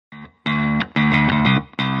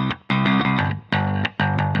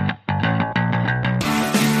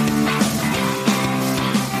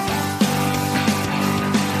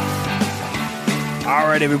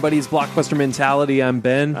right, everybody, it's Blockbuster Mentality. I'm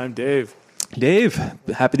Ben. I'm Dave. Dave,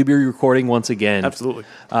 happy to be recording once again. Absolutely.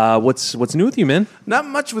 What's new with you, man? Not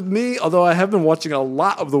much with me, although I have been watching a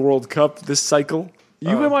lot of the World Cup this cycle.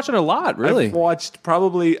 You've been watching a lot, really. I've watched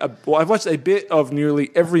I've watched a bit of nearly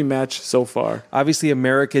every match so far. Obviously,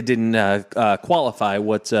 America didn't qualify.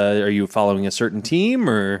 What are you following a certain team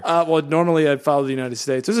or? Well, normally I'd follow the United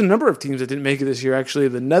States. There's a number of teams that didn't make it this year, actually.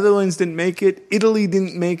 The Netherlands didn't make it. Italy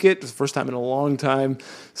didn't make it. It was the first time in a long time.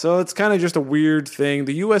 So it's kind of just a weird thing.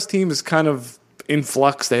 The U.S. team is kind of in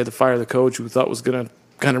flux. They had to fire the coach who thought was going to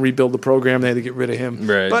kind of rebuild the program. They had to get rid of him.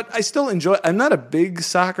 Right. But I still enjoy it. I'm not a big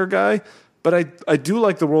soccer guy, but I do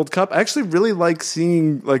like the World Cup. I actually really like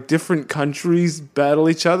seeing like different countries battle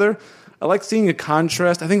each other. I like seeing a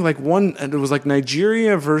contrast. I think like it was like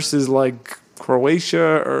Nigeria versus like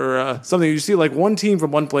Croatia or something. You see like one team from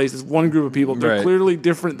one place, is one group of people. They're Right. clearly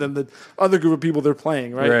different than the other group of people they're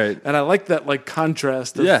playing, right? Right. And I like that like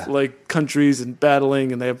contrast of like countries and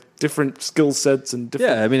battling, and they have different skill sets and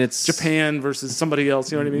different. Yeah, I mean it's Japan versus somebody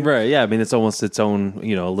else. You know what I mean? Right. Yeah. I mean it's almost its own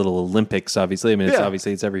little Olympics. Obviously, I mean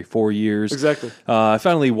it's every 4 years. Exactly. I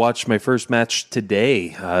finally watched my first match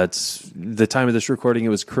today. It's the time of this recording. It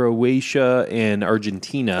was Croatia and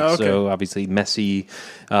Argentina. Oh, okay. So obviously Messi,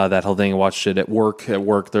 that whole thing. I watched it at work. At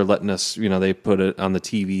work, they're letting us. They put it on the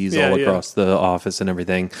TVs all across the office and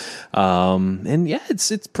everything. And yeah,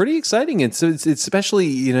 it's pretty exciting. It's especially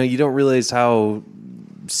you don't realize how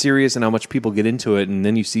serious and how much people get into it, and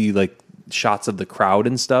then you see like shots of the crowd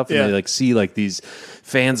and stuff, and they like see like these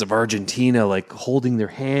fans of Argentina like holding their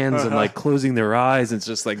hands and like closing their eyes. And it's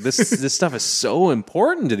just like this stuff is so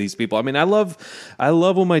important to these people. I mean, I love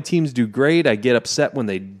when my teams do great. I get upset when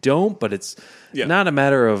they don't, but it's not a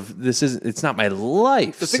matter of it's not my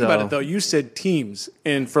life. The thing about it though, you said teams,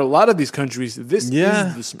 and for a lot of these countries, this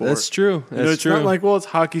is the sport. That's true. It's not like, well, it's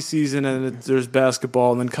hockey season and there's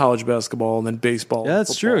basketball and then college basketball and then baseball. Yeah,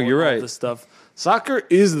 that's true. You're right. This stuff. Soccer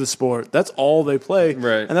is the sport. That's all they play.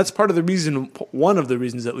 Right. And that's part of the reason, one of the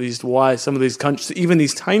reasons at least, why some of these countries, even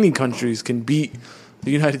these tiny countries, can beat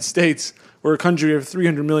the United States. We're a country of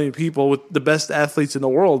 300 million people with the best athletes in the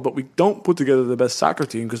world, but we don't put together the best soccer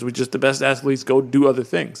team because the best athletes go do other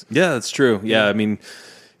things. Yeah, that's true. Yeah, I mean,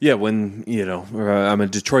 when I'm a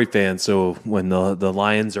Detroit fan, so when the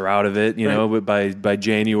Lions are out of it, by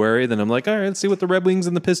January, then I'm like, all right, let's see what the Red Wings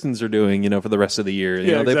and the Pistons are doing, for the rest of the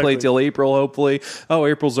year. They play till April, hopefully. Oh,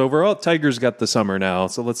 April's over. Oh, Tigers got the summer now,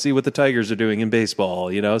 so let's see what the Tigers are doing in baseball.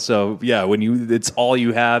 So yeah, when it's all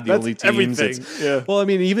you have, the only teams. Everything. Well, I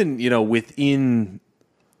mean, even within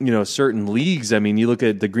certain leagues. I mean, you look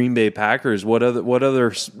at the Green Bay Packers. What other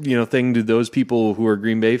thing do those people who are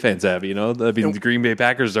Green Bay fans have? I mean, the Green Bay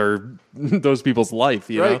Packers are those people's life.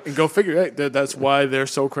 Right, and go figure. Right, that's why they're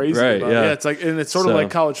so crazy. Right, about it. It's like, and it's sort of like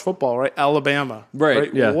college football, right? Alabama,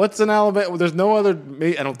 right? Yeah. What's in Alabama? Well, there's no other.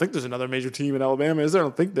 I don't think there's another major team in Alabama, is there? I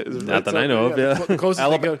don't think that. Not that I know of. Yeah, the closest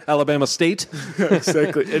Alabama State.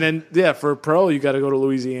 Exactly, and then for pro, you got to go to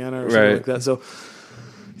Louisiana or something like that. So.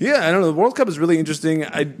 Yeah, I don't know. The World Cup is really interesting.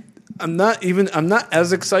 I'm not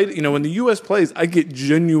as excited. When the U.S. plays, I get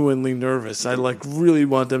genuinely nervous. I really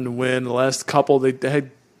want them to win. The last couple they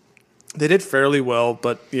did fairly well,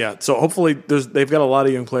 but yeah. So hopefully they've got a lot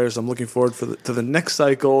of young players. I'm looking forward to the next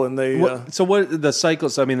cycle. And so what the cycle?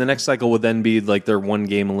 So I mean, the next cycle would then be like their 1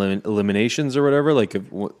 game eliminations or whatever. Like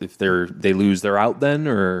if they lose, they're out then,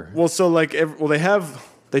 or they have.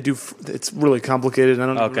 They do. It's really complicated. I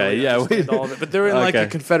don't know. Okay, understand all of it. But they're in like a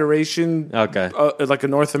confederation, like a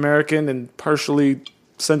North American and partially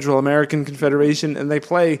Central American confederation, and they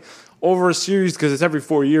play over a series because it's every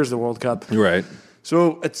 4 years the World Cup. Right.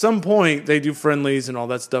 So at some point they do friendlies and all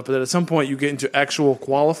that stuff, but then at some point you get into actual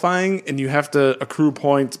qualifying and you have to accrue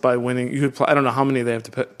points by winning. I don't know how many they have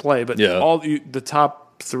to play, but the top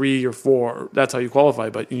 3 or 4, that's how you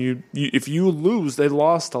qualify. But if you lose, they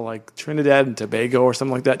lost to like Trinidad and Tobago or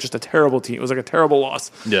something like that. Just a terrible team. It was like a terrible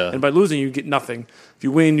loss. Yeah. And by losing, you get nothing. If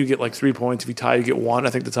you win, you get like 3 points. If you tie, you get 1.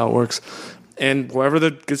 I think that's how it works. And whoever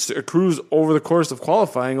that gets accrues over the course of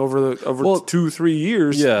qualifying over 2-3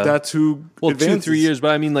 years, that's who advances. 2-3 years.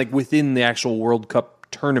 But I mean, like within the actual World Cup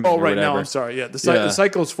tournament. Oh, right now, I'm sorry. Yeah, the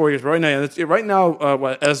cycle is 4 years. But right now,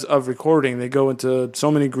 as of recording, they go into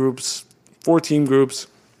so many groups, 4-team groups.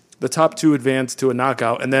 The top 2 advance to a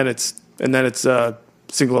knockout, and then it's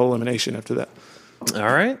single elimination after that. All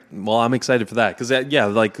right. Well, I'm excited for that because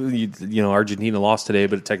Argentina lost today,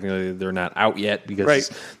 but technically they're not out yet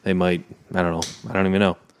because they might. I don't know. I don't even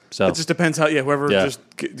know. So it just depends how. Yeah,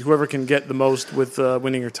 whoever can get the most with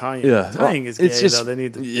winning or tying. Yeah, tying is gay, though. They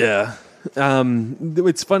need. Yeah.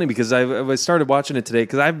 It's funny because I started watching it today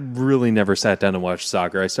because I've really never sat down and watched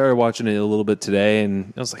soccer. I started watching it a little bit today,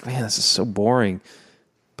 and I was like, man, this is so boring.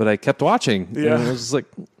 But I kept watching. Yeah. And I was just like,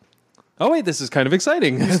 oh, wait, this is kind of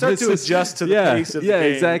exciting. You start to adjust to the pace of the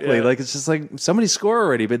game. Exactly. Yeah. Like, it's just like, somebody score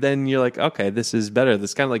already, but then you're like, okay, this is better.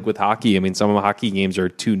 That's kind of like with hockey. I mean, some of the hockey games are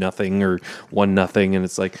 2-0 or 1-0, and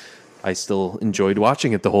it's like, I still enjoyed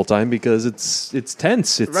watching it the whole time because it's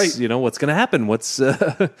tense. It's, right. you know, what's going to happen? What's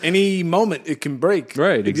any moment it can break.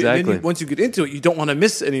 Right, exactly. Once you get into it, you don't want to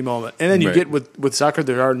miss any moment. And then you get with soccer,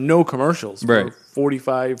 there are no commercials for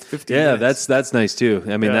 45, 50 minutes. that's nice too.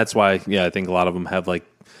 I mean, that's why, I think a lot of them have like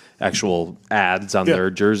actual ads on their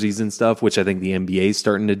jerseys and stuff, which I think the NBA is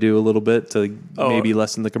starting to do a little bit to maybe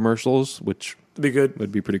lessen the commercials, which be good.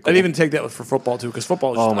 Would be pretty cool. I'd even take that for football too, because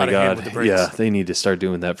football is just out of hand with the breaks. Yeah, they need to start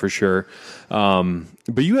doing that for sure.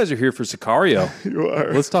 But you guys are here for Sicario. You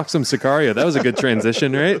are. Let's talk some Sicario. That was a good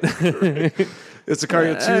transition, right?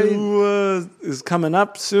 Sicario 2 is coming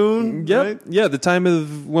up soon. Yep. Right? Yeah, the time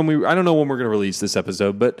of when I don't know when we're going to release this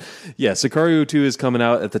episode, but yeah, Sicario 2 is coming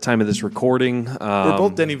out at the time of this recording. We're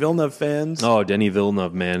both Denis Villeneuve fans. Oh, Denis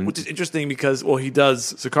Villeneuve, man. Which is interesting because, he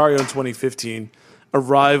does Sicario in 2015,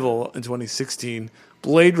 Arrival in 2016,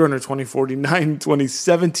 Blade Runner 2049,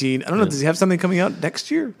 2017. I don't know, does he have something coming out next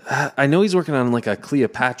year? I know he's working on like a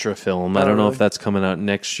Cleopatra film. I don't know if that's coming out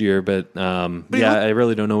next year, but I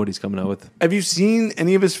really don't know what he's coming out with. Have you seen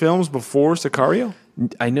any of his films before Sicario?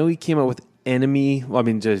 I know he came out with Enemy. Well, I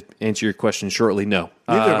mean, to answer your question shortly, no.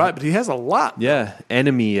 Neither have I, but he has a lot. Yeah,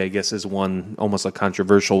 Enemy, I guess, is one almost like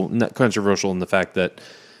not controversial in the fact that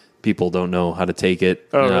people don't know how to take it.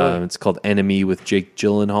 Oh, really? It's called Enemy with Jake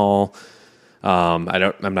Gyllenhaal. I'm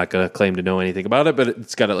not going to claim to know anything about it, but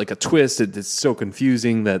it's got like a twist. It's so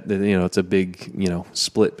confusing that it's a big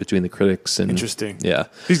split between the critics. And interesting. Yeah,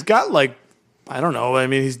 he's got like, I don't know. I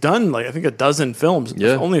mean, he's done like I think a dozen films.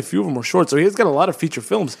 Yeah, only a few of them were short, so he's got a lot of feature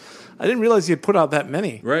films. I didn't realize he had put out that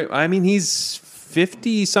many. Right. I mean, he's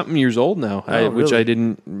 50-something years old now, which I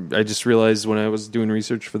didn't. I just realized when I was doing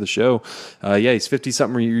research for the show. He's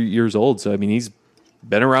 50-something years old. So I mean, he's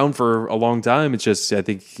been around for a long time. It's just I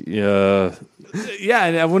think. Yeah,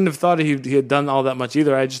 and I wouldn't have thought he had done all that much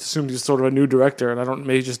either. I just assumed he was sort of a new director, and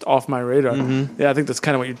maybe just off my radar. Mm-hmm. Yeah, I think that's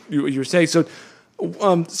kind of what you were saying. So,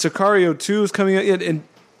 Sicario 2 is coming out yet, and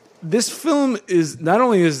this film is not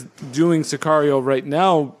only is doing Sicario right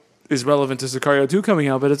now is relevant to Sicario 2 coming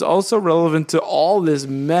out, but it's also relevant to all this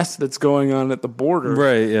mess that's going on at the border.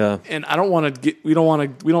 Right, yeah. And I don't want to we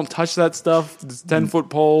don't touch that stuff. It's 10-foot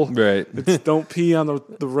pole. Right. It's don't pee on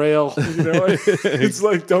the rail. It's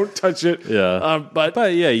like, don't touch it. Yeah.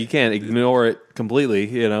 But yeah, you can't ignore it completely.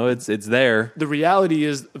 It's there. The reality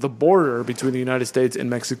is the border between the United States and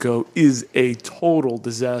Mexico is a total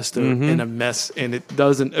disaster and a mess, and it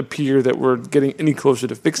doesn't appear that we're getting any closer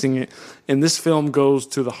to fixing it. And this film goes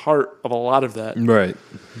to the heart of a lot of that. Right.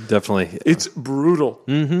 Definitely. It's brutal.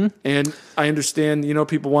 Mm-hmm. And I understand,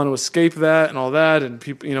 people want to escape that and all that, and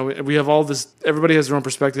people, we have all this, everybody has their own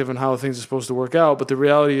perspective on how things are supposed to work out, but the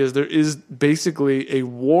reality is there is basically a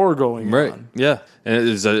war going on. Right. Yeah. And it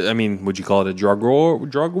is would you call it a drug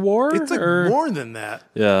war? It's like more than that.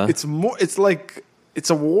 Yeah. It's more. It's like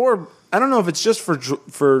it's a war. I don't know if it's just for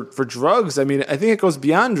drugs. I mean, I think it goes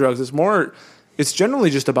beyond drugs. It's more. It's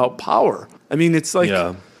generally just about power. I mean, it's like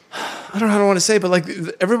I don't know how I want to say, but like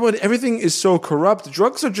everything is so corrupt.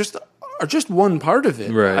 Drugs are just one part of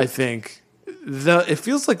it. Right. I think. It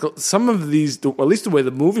feels like some of these, at least the way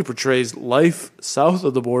the movie portrays life south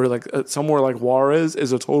of the border, like somewhere like Juarez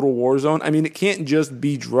is a total war zone. I mean, it can't just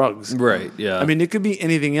be drugs. Right, yeah. I mean, it could be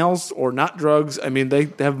anything else or not drugs. I mean, they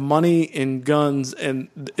have money and guns and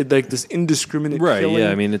like this indiscriminate killing.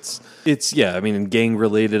 Yeah. I mean, it's gang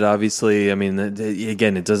related, obviously. I mean,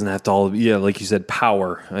 again, it doesn't have to all, like you said,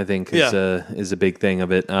 power, I think is a big thing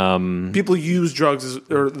of it. People use drugs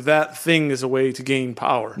or that thing as a way to gain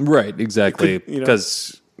power. Right, exactly.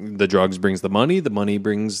 Because the drugs brings the money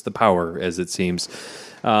brings the power, as it seems.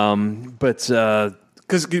 But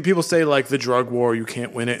because people say like the drug war, you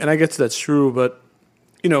can't win it, and I guess that's true. But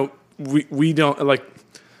we don't like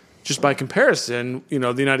just by comparison. The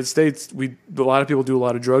United States, a lot of people do a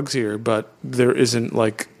lot of drugs here, but there isn't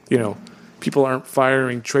like people aren't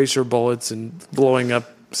firing tracer bullets and blowing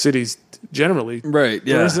up cities generally. Right.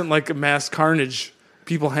 Yeah. There isn't like a mass carnage.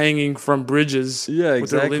 People hanging from bridges with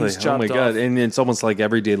their limbs chopped off. Oh my God. And it's almost like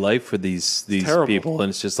everyday life for these people, and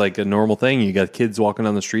it's just like a normal thing. You got kids walking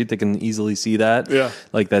down the street, they can easily see that. Yeah.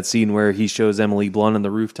 Like that scene where he shows Emily Blunt on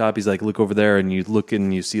the rooftop. He's like, look over there, and you look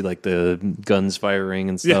and you see like the guns firing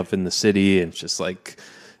and stuff in the city, and it's just like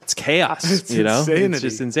it's chaos. It's insanity. It's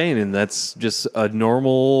just insane, and that's just a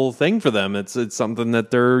normal thing for them. It's something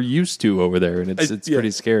that they're used to over there, and it's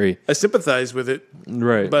pretty scary. I sympathize with it,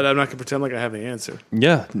 right? But I'm not gonna pretend like I have the answer.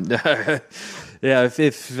 Yeah. Yeah,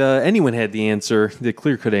 if anyone had the answer, the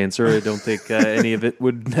clear-cut answer, I don't think any of it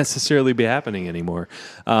would necessarily be happening anymore.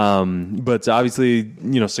 But obviously,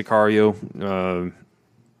 Sicario,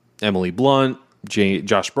 Emily Blunt,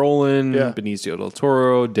 Josh Brolin, Benicio del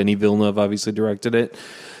Toro, Denis Villeneuve obviously directed it.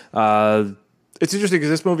 It's interesting because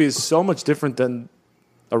this movie is so much different than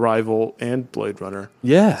Arrival and Blade Runner.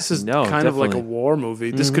 Yeah, this is kind of like a war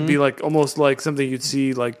movie. This could be like almost like something you'd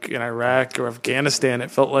see like in Iraq or Afghanistan. It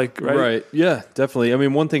felt like right. Yeah, definitely. I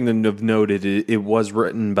mean, one thing that I've noted, it was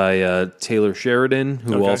written by Taylor Sheridan,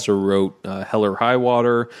 who also wrote Hell or High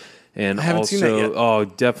Water, and I haven't seen that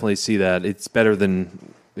yet. Definitely see that. It's better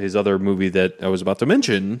than his other movie that I was about to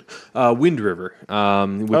mention, Wind River,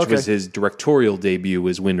 which was his directorial debut,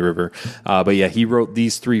 was Wind River. But yeah, he wrote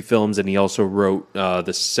these 3 films, and he also wrote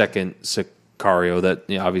the second Sicario that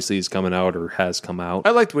obviously is coming out or has come out.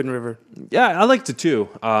 I liked Wind River. Yeah, I liked it too.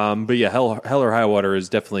 But yeah, Hell or High Water is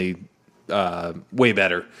definitely way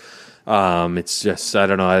better. It's just, I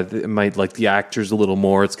don't know, I might like the actors a little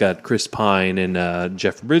more. It's got Chris Pine and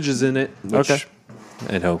Jeff Bridges in it, which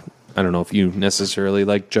I don't know if you necessarily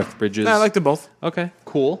like Jeff Bridges. No, I liked them both. Okay,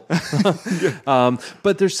 cool.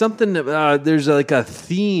 But there's something, there's like a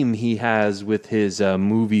theme he has with his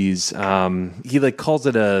movies. He like calls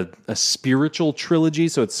it a spiritual trilogy.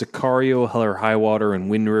 So it's Sicario, Hell or High Water, and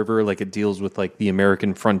Wind River. Like it deals with like the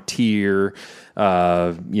American frontier.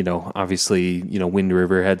 Obviously, Wind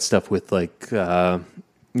River had stuff with like,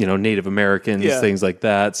 Native Americans, things like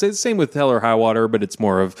that. So same with Hell or High Water, but it's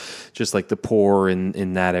more of just like the poor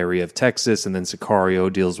in that area of Texas. And then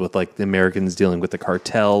Sicario deals with like the Americans dealing with the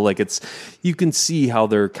cartel. Like you can see how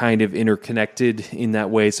they're kind of interconnected in that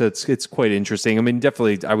way. So it's quite interesting. I mean,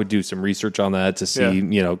 definitely I would do some research on that to see,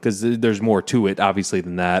 because there's more to it obviously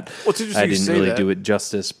than that. Well, it's interesting I didn't really do it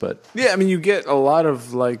justice, but yeah, I mean, you get a lot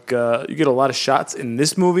of shots in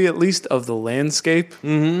this movie, at least, of the landscape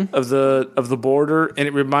of the border, and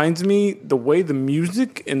it reminds me the way the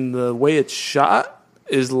music and the way it's shot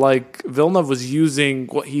is like Villeneuve was using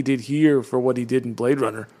what he did here for what he did in Blade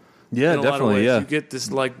Runner. Yeah, definitely. Yeah, you get this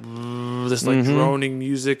droning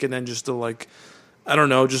music, and then just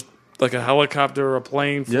just like a helicopter or a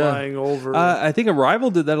plane flying over. I think Arrival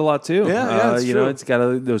did that a lot too. Yeah, true. It's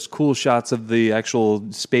got those cool shots of the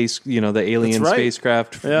actual space, the alien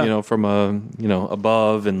spacecraft, from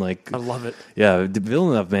above, and like I love it. Yeah,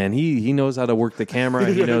 Villeneuve, man, he knows how to work the camera.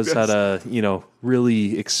 He knows how to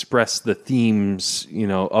really express the themes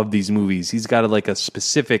of these movies. He's got like a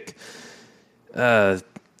specific tone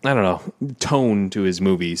to his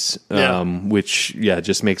movies, which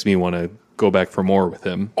just makes me want to go back for more with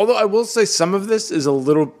him. Although I will say some of this is a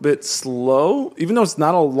little bit slow, even though it's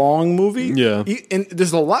not a long movie. Yeah. And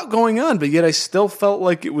there's a lot going on, but yet I still felt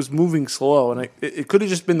like it was moving slow. And it could have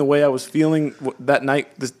just been the way I was feeling that night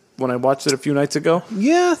when I watched it a few nights ago.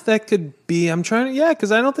 Yeah, that could be. I'm trying to,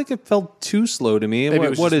 because I don't think it felt too slow to me.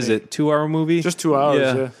 What is it? 2-hour movie? Just 2 hours,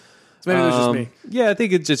 yeah. So maybe it was just me. Yeah, I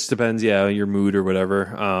think it just depends, your mood or whatever.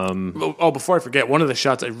 Before I forget, one of the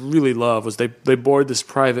shots I really love was they board this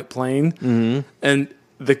private plane, and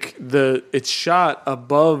it's shot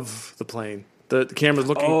above the plane. The camera's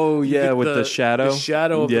looking. Oh yeah, with the shadow. The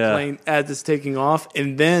shadow of the plane as it's taking off,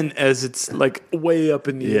 and then as it's like way up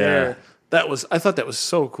in the air. I thought that was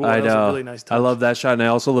so cool. I know. That was a really nice touch. I love that shot, and I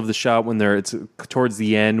also love the shot when it's towards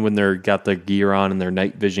the end when they're got their gear on and their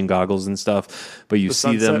night vision goggles and stuff. But you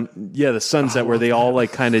see them, the sunset where they all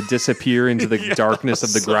like kind of disappear into the darkness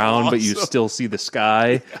of the ground, but you still see the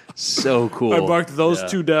sky. So cool. I marked those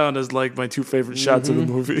two down as like my 2 favorite shots of the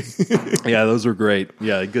movie. Yeah, those were great.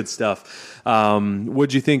 Yeah, good stuff.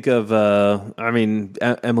 What'd you think of?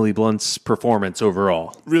 Emily Blunt's performance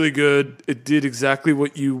overall? Really good. It did exactly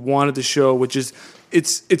what you wanted to show, which is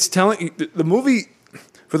it's telling the movie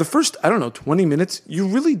for the first 20 minutes. You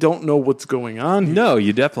really don't know what's going on here. No,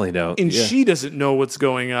 you definitely don't. And she doesn't know what's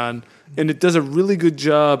going on. And it does a really good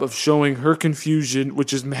job of showing her confusion,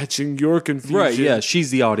 which is matching your confusion. Right, yeah.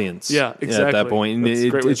 She's the audience. Yeah, exactly. At that point. And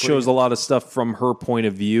it shows a lot of stuff from her point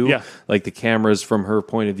of view. Yeah. Like the cameras from her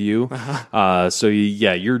point of view. So,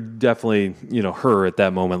 you're definitely, her at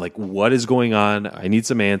that moment. Like, what is going on? I need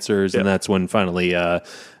some answers. And that's when finally, guy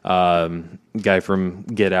from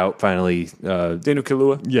Get Out finally... Daniel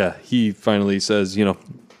Kaluuya. Yeah, he finally says, let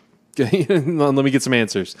me get some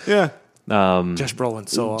answers. Yeah. Josh Brolin,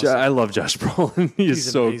 so awesome. I love Josh Brolin. He's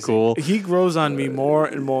so amazing. Cool. He grows on me more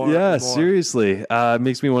and more. Yeah, and more. Seriously. It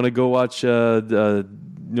makes me want to go watch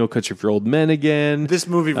No Country for Old Men again. This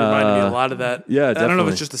movie reminded me a lot of that. Yeah, definitely. I don't know if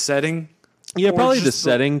it's just the setting. Yeah, probably the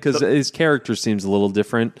setting, because his character seems a little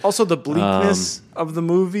different. Also, the bleakness of the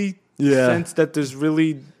movie. Yeah. Sense that there's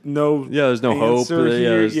really no there's no hope.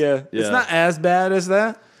 Here. It's not as bad as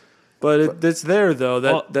that, but it's there though.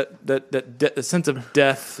 That sense of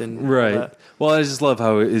death and right. That. Well, I just love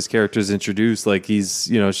how his character's introduced. Like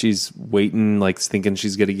she's waiting, like thinking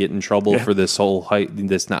she's going to get in trouble for this whole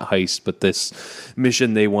this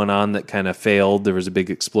mission they went on that kind of failed. There was a big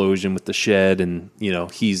explosion with the shed, and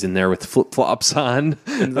he's in there with flip flops on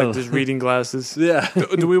and like his reading glasses. Yeah.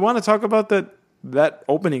 Do we want to talk about that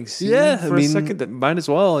opening scene for a second? That might as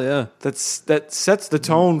well, yeah. That sets the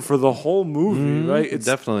tone for the whole movie, right? It's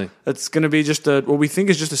definitely. It's going to be just what we think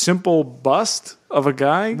is just a simple bust of a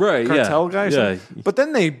guy, right? Cartel guy. Yeah. But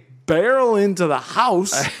then they barrel into the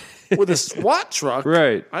house with a SWAT truck.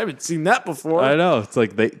 Right. I haven't seen that before. I know. It's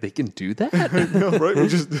like they can do that. I know, right? We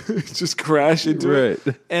just crash into it.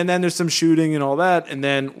 And then there's some shooting and all that, and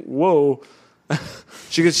then whoa.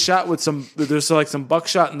 She gets shot with there's some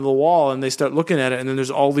buckshot into the wall, and they start looking at it, and then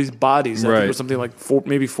there's all these bodies. I think it was something like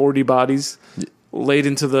maybe 40 bodies laid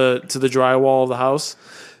into the drywall of the house.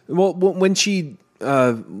 Well, when she,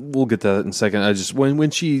 we'll get to that in a second. When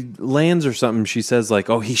she lands or something, she says like,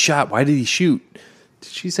 "Oh, he shot. Why did he shoot?"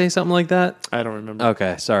 Did she say something like that? I don't remember.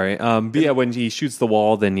 Okay, sorry. But yeah, when he shoots the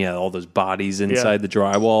wall, then all those bodies inside the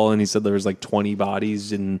drywall, and he said there was like 20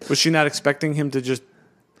 bodies. And was she not expecting him to just?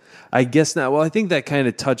 I guess not. Well, I think that kind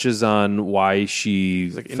of touches on why she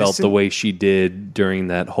felt the way she did during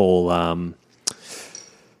that whole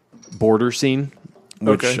border scene,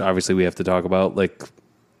 which obviously we have to talk about. Like,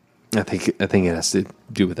 I think it has to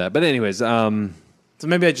do with that. But anyways, so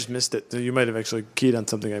maybe I just missed it. You might have actually keyed on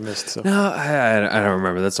something I missed. So no, I don't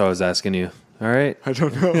remember. That's why I was asking you. All right, I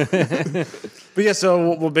don't know. But yeah,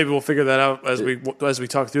 so maybe we'll figure that out as we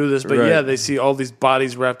talk through this. But yeah, they see all these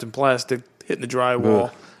bodies wrapped in plastic hitting the drywall.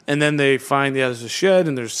 Ugh. And then they find, there's a shed,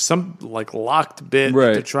 and there's some, like, locked bit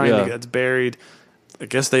that they're trying to get buried. I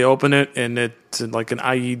guess they open it, and it's like an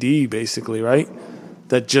IED, basically, right?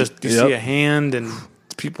 That just, you see a hand, and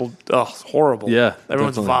people, horrible. Yeah,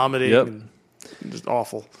 everyone's vomiting, and just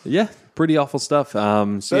awful. Yeah, pretty awful stuff.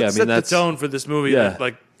 That's the tone for this movie. Yeah.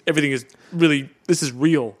 Like, everything is really, this is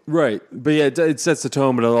real. Right. But yeah, it sets the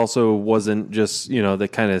tone, but it also wasn't just, that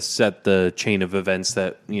kind of set the chain of events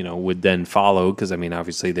that, would then follow. Because, I mean,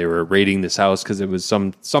 obviously they were raiding this house because it was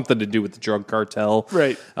something to do with the drug cartel.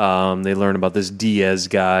 Right. They learned about this Diaz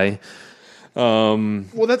guy.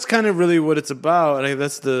 Well, that's kind of really what it's about. I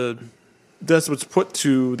think that's what's put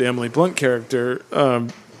to the Emily Blunt character.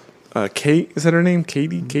 Kate, is that her name?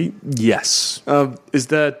 Katie? Kate? Yes. Is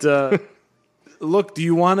that... Look, do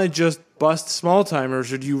you want to just bust small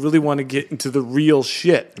timers, or do you really want to get into the real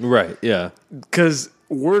shit? Right. Yeah. Because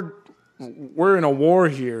we're in a war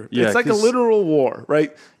here. Yeah, it's like a literal war,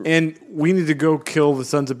 right? And we need to go kill the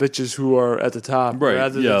sons of bitches who are at the top, right?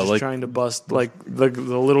 Rather than just trying to bust like the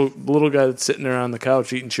little guy that's sitting there on the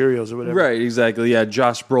couch eating Cheerios or whatever. Right. Exactly. Yeah.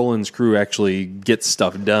 Josh Brolin's crew actually gets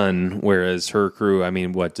stuff done, whereas her crew, I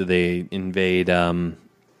mean, what do they invade?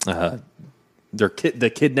 The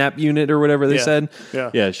kidnap unit or whatever they said.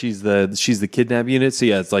 Yeah. She's the kidnap unit. So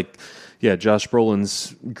it's like, Josh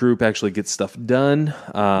Brolin's group actually gets stuff done.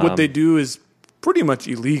 What they do is pretty much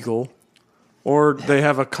illegal, or they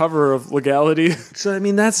have a cover of legality. So I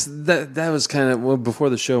mean, that was kind of before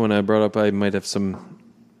the show when I brought up I might have some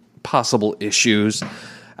possible issues.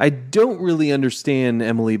 I don't really understand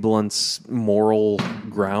Emily Blunt's moral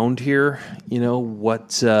ground here.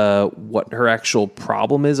 What her actual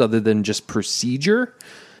problem is, other than just procedure.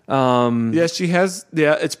 She has.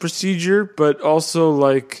 Yeah, it's procedure, but also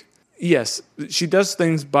like, yes, she does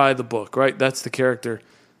things by the book, right? That's the character.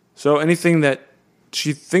 So anything that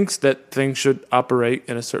she thinks that things should operate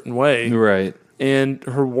in a certain way, right? And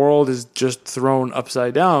her world is just thrown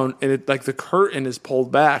upside down, and it like the curtain is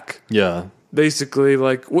pulled back. Yeah. Basically,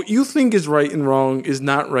 like, what you think is right and wrong is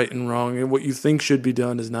not right and wrong, and what you think should be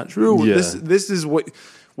done is not true. Yeah. This is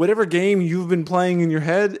whatever game you've been playing in your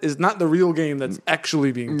head is not the real game that's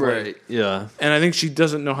actually being played. Right, yeah. And I think she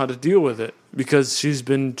doesn't know how to deal with it because she's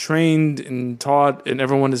been trained and taught, and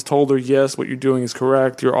everyone has told her, yes, what you're doing is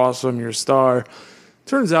correct, you're awesome, you're a star.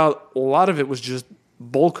 Turns out a lot of it was just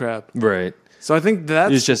bullcrap. Right. So I think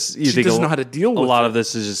that's just she doesn't know how to deal with it. A lot of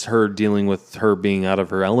this is just her dealing with her being out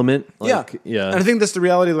of her element. Yeah. And I think that's the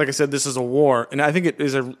reality. Like I said, this is a war, and I think it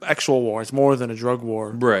is an actual war. It's more than a drug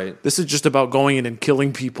war. Right. This is just about going in and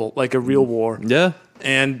killing people, like a real war. Yeah.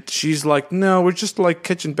 And she's like, no, we're just like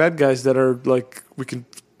catching bad guys that are like, we can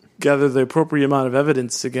gather the appropriate amount of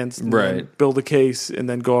evidence against, and then build a case, and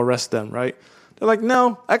then go arrest them, right? They're like,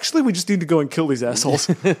 no, actually, we just need to go and kill these assholes.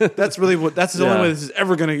 That's really that's the only way this is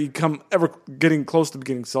ever going to become getting close to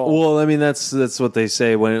getting solved. Well, I mean, that's what they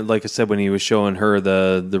say when, like I said, when he was showing her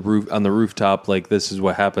the roof on the rooftop, like this is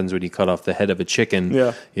what happens when you cut off the head of a chicken.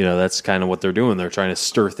 Yeah, that's kind of what they're doing. They're trying to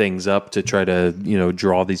stir things up to try to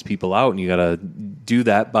draw these people out, and you got to do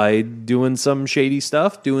that by doing some shady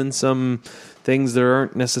stuff, doing some things that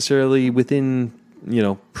aren't necessarily within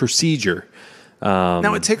procedure.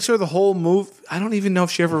 Now it takes her the whole move. I don't even know if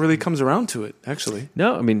she ever really comes around to it, actually.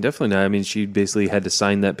 No, I mean, definitely not. I mean, she basically had to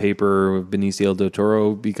sign that paper with Benicio del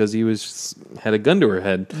Toro because he had a gun to her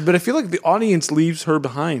head. But I feel like the audience leaves her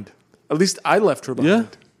behind. At least I left her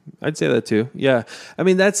behind. Yeah, I'd say that too. Yeah. I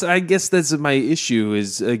mean, I guess that's my issue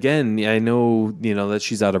is, again, I know, that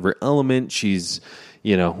she's out of her element. She's,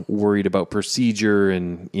 worried about procedure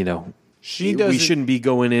and, we shouldn't be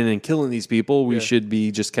going in and killing these people. We should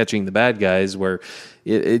be just catching the bad guys, where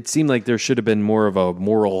it seemed like there should have been more of a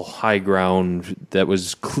moral high ground that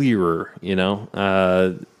was clearer,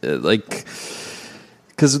 like,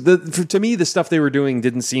 because to me, the stuff they were doing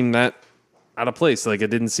didn't seem that out of place. Like,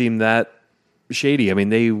 it didn't seem that shady. I mean,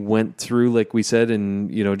 they went through, like we said, and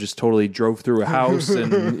just totally drove through a house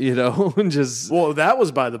and and just that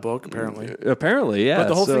was by the book, apparently, yeah. But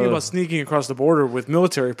the whole thing about sneaking across the border with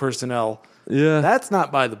military personnel, that's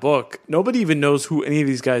not by the book. Nobody even knows who any of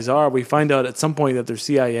these guys are. We find out at some point that they're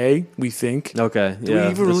CIA, we think. Okay,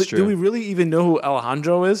 do we really even know who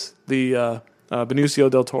Alejandro is, the Benicio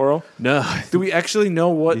del Toro? No. Do we actually know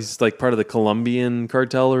what he's like part of the Colombian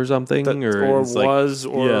cartel or something,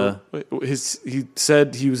 he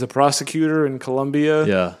said he was a prosecutor in Colombia.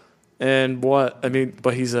 Yeah. And what I mean,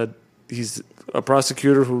 but he's a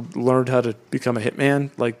prosecutor who learned how to become a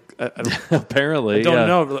hitman. Like I don't, apparently, I don't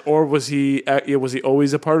know. Or was he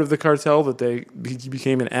always a part of the cartel that he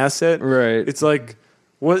became an asset? Right. It's like,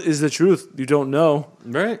 what is the truth? You don't know.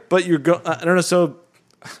 Right. But I don't know. So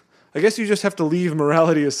I guess you just have to leave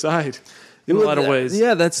morality aside in a lot of ways.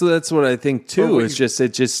 Yeah, that's what I think too. It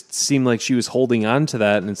just seemed like she was holding on to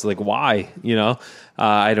that, and it's like, why?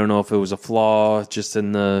 I don't know if it was a flaw just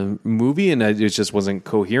in the movie, and it just wasn't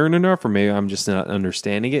coherent enough, or maybe I'm just not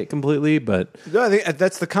understanding it completely. But no, I think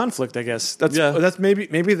that's the conflict. I guess that's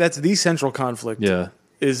maybe that's the central conflict. Yeah,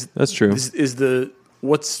 that's true. Is the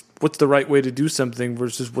what's the right way to do something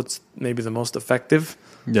versus what's maybe the most effective.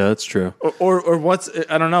 Yeah, that's true. Or what's,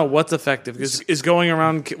 I don't know, what's effective? Is going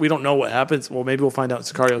around, we don't know what happens. Well, maybe we'll find out in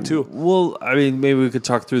Sicario too. Well, I mean, maybe we could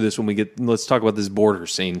talk through this when let's talk about this border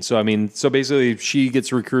scene. So, I mean, basically she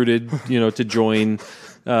gets recruited, to join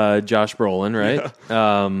Josh Brolin, right?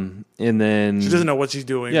 Yeah. And then... She doesn't know what she's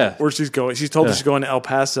doing, yeah. where she's going. She's told her she's going to El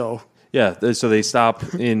Paso. Yeah, so they stop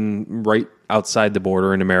right outside the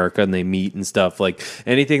border in America, and they meet and stuff. Like,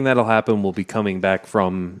 anything that'll happen will be coming back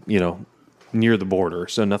from, near the border.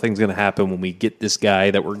 So nothing's going to happen when we get this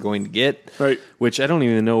guy that we're going to get. Right. Which I don't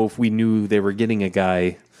even know if we knew they were getting a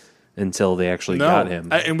guy until they actually got him.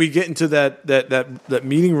 And we get into that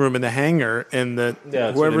meeting room in the hangar, and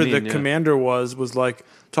whoever the commander was like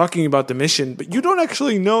talking about the mission, but you don't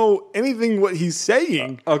actually know anything what he's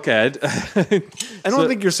saying. Okay. I don't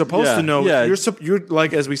think you're supposed to know. Yeah. You're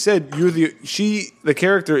like, as we said, the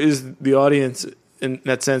character is the audience in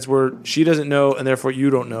that sense, where she doesn't know and therefore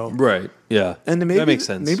you don't know. Right. Yeah. And maybe that makes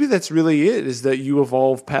sense. Maybe that's really it, is that you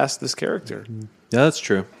evolve past this character. Yeah, that's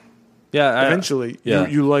true. Yeah. Eventually.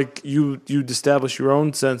 You establish your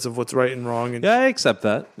own sense of what's right and wrong. And I accept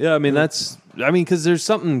that. Yeah, I mean, because there's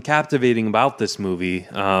something captivating about this movie.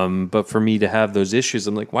 But for me to have those issues,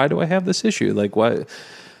 I'm like, why do I have this issue? Like, why?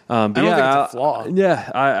 But I don't think it's a flaw.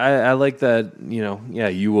 Yeah, I like that.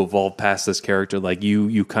 You evolve past this character. Like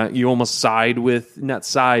you almost side with, not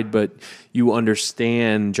side, but you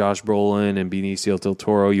understand Josh Brolin and Benicio del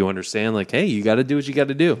Toro. You understand, like, hey, you got to do what you got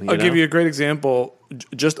to do. I'll give you a great example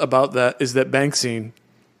just about that. Is that bank scene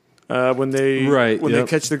when they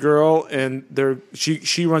catch the girl and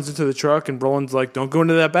she runs into the truck and Brolin's like, "Don't go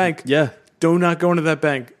into that bank. Yeah, do not go into that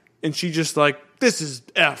bank." And she just like, "This is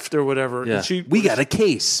effed," or whatever. Yeah. And we got a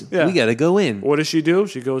case. Yeah. We got to go in. What does she do?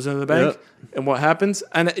 She goes into the bank. Yep. And what happens?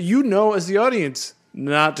 And as the audience,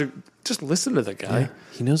 not to just listen to the guy. Yeah.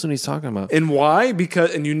 He knows what he's talking about. And why?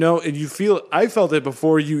 Because, and you feel, I felt it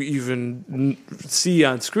before you even see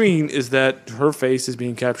on screen, is that her face is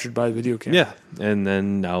being captured by the video camera. Yeah. And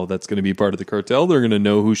then now that's going to be part of the cartel. They're going to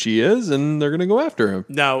know who she is and they're going to go after him.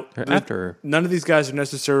 Now, after her. None of these guys are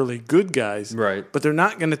necessarily good guys. Right. But they're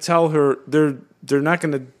not going to tell her, they're not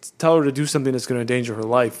going to tell her to do something that's going to endanger her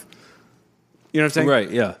life. You know what I'm saying?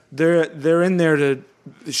 Right, yeah. They're in there to,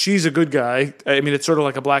 she's a good guy. I mean, it's sort of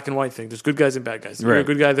like a black and white thing. There's good guys and bad guys. If you're a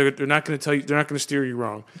good guy, they're not going to tell you, they're not going to steer you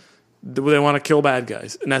wrong. They want to kill bad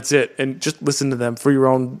guys, and that's it. And just listen to them for your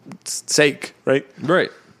own sake, right?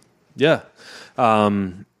 Right. Yeah.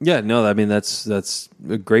 Yeah. No. I mean, that's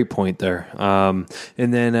a great point there.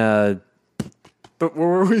 And then. But where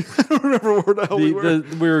were we? I don't remember where the hell we were.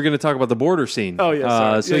 We were going to talk about the border scene. Oh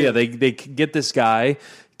yeah. Sorry. They get this guy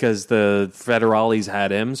because the federales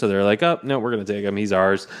had him, so they're like, "Oh no, we're going to take him. He's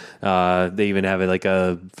ours." They even have a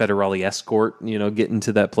federale escort, get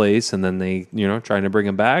into that place, and then they, trying to bring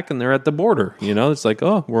him back, and they're at the border. It's like,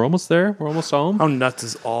 oh, we're almost there. We're almost home. How nuts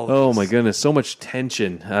is all? Oh my goodness, so much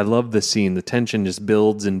tension. I love the scene. The tension just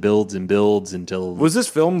builds and builds and builds until. Was this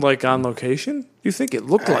filmed on location? You think it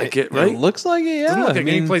looked like it, right? It looks like it, yeah. Doesn't look like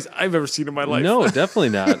any place I've ever seen in my life. No, definitely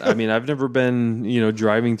not. I mean, I've never been,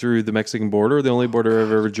 driving through the Mexican border. The only border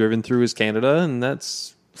I've ever driven through is Canada, and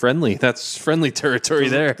that's friendly. That's friendly territory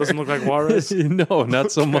there. Doesn't look like Juarez? No,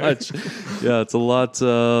 not so much. Yeah, it's a lot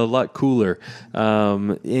cooler.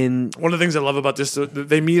 One of the things I love about this,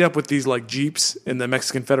 they meet up with these Jeeps in the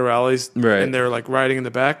Mexican federales, right? And they're riding in the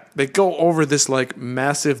back. They go over this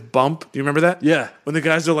massive bump. Do you remember that? Yeah. When the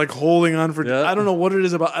guys are holding on for, I don't know what it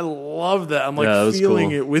is about. I love that. I'm feeling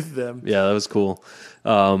cool. it with them. Yeah, that was cool.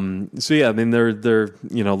 So yeah, I mean they're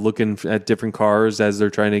looking at different cars as they're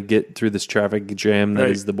trying to get through this traffic jam that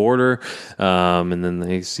is the border, and then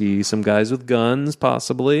they see some guys with guns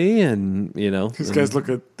possibly, and these guys look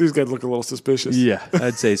a little suspicious. Yeah,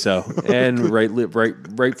 I'd say so, and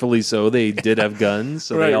rightfully so. They did have guns,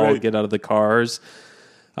 so they all get out of the cars,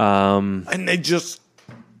 and they just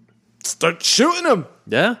start shooting them.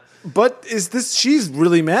 Yeah. But she's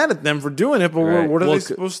really mad at them for doing it, but what are they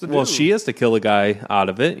supposed to do? Well, she has to kill a guy out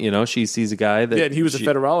of it. She sees a guy that... Yeah, and he was a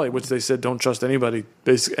federale, which they said don't trust anybody,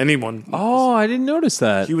 basically anyone. Oh, I didn't notice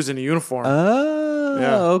that. He was in a uniform. Oh,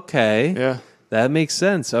 yeah. Okay. Yeah. That makes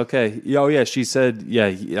sense. Okay. Oh, yeah, she said,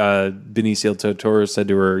 Benicio del Toro said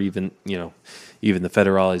to her, even the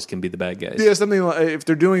federales can be the bad guys. Yeah, something like, if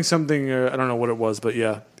they're doing something, I don't know what it was, but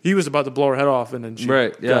yeah. He was about to blow her head off, and then she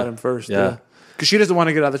got him first. Yeah. Because she doesn't want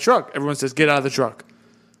to get out of the truck. Everyone says, get out of the truck.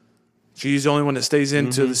 She's the only one that stays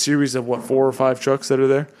into the series of, 4 or 5 trucks that are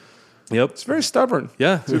there. Yep. It's very stubborn.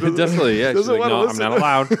 Yeah, definitely. Yeah. She's like, no, I'm not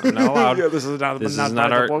allowed. I'm not allowed. Yeah, this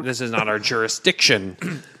is not our jurisdiction.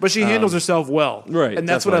 But she handles herself well. Right. And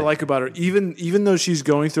that's what I like about her. Even though she's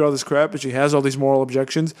going through all this crap and she has all these moral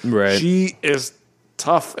objections, she is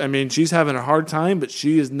tough. I mean, she's having a hard time, but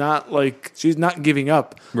she is not she's not giving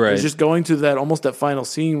up. Right. She's just going to that final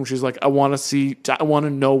scene where she's like, I want to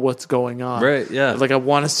know what's going on. Right. Yeah. I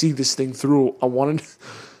want to see this thing through.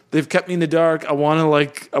 They've kept me in the dark. I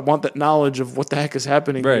want that knowledge of what the heck is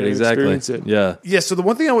happening. Right, exactly. Experience it. Yeah. Yeah, so the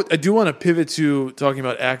one thing I do want to pivot to talking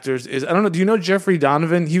about actors is, I don't know, do you know Jeffrey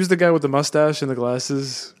Donovan? He was the guy with the mustache and the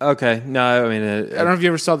glasses. Okay. No, I mean... I don't know if you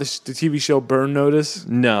ever saw the TV show Burn Notice.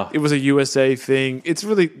 No. It was a USA thing. It's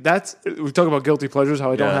really... we talk about guilty pleasures,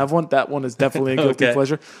 how I don't have one. That one is definitely a guilty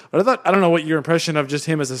pleasure. But I don't know what your impression of just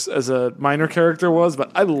him as a minor character was,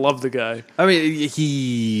 but I love the guy. I mean,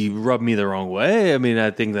 he rubbed me the wrong way. I mean,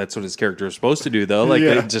 I think that's what his character is supposed to do, though.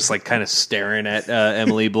 Just kind of staring at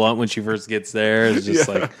Emily Blunt when she first gets there. It's just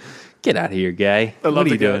get out of here, guy. What are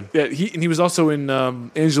you doing? Yeah, he was also in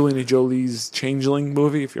Angelina Jolie's Changeling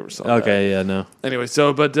movie, if you ever saw that. Okay, yeah, no. Anyway,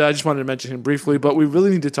 but I just wanted to mention him briefly, but we really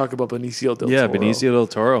need to talk about Benicio del Toro. Yeah, Benicio del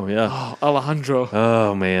Toro, yeah. Oh, Alejandro.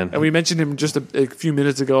 Oh, man. And we mentioned him just a few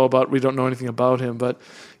minutes ago we don't know anything about him, but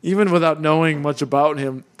even without knowing much about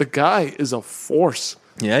him, the guy is a force.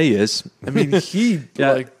 Yeah, he is. I mean, he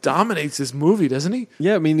dominates this movie, doesn't he?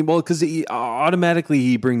 Yeah, I mean, well, because he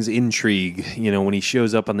brings intrigue. When he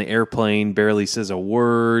shows up on the airplane, barely says a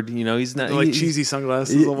word. He's not cheesy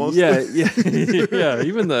sunglasses almost. Yeah.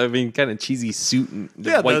 Even the kind of cheesy suit and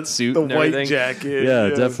white suit, the and white everything. jacket. Yeah,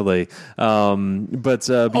 definitely. There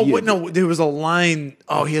was a line.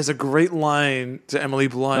 Oh, he has a great line to Emily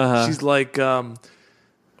Blunt. Uh-huh. She's like,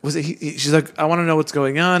 she's like, I want to know what's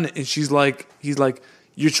going on, and he's like,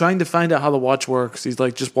 you're trying to find out how the watch works. He's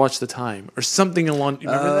like, just watch the time or something along. You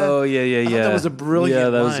remember that? Oh, yeah. That was a brilliant line. Yeah,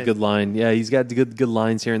 that was a good line. Yeah, he's got good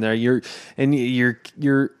lines here and there. You're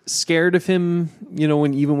scared of him,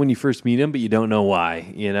 when you first meet him, but you don't know why.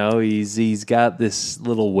 He's got this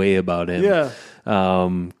little way about him. Yeah.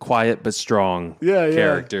 Quiet but strong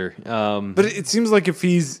character. But it seems like if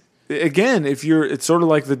it's sort of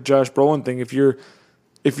like the Josh Brolin thing. If you're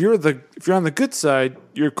on the good side,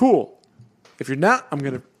 you're cool. If you're not, I'm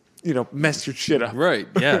gonna, mess your shit up. Right?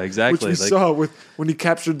 Yeah, exactly. Which we saw when he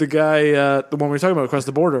captured the guy, the one we were talking about across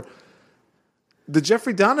the border. The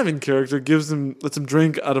Jeffrey Donovan character lets him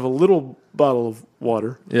drink out of a little bottle of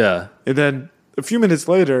water. Yeah, and then a few minutes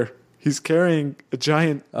later, he's carrying a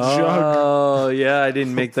giant jug. Oh, yeah, I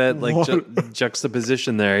didn't make that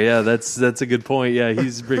juxtaposition there. Yeah, that's a good point. Yeah,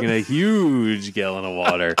 he's bringing a huge gallon of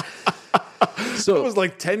water. So it was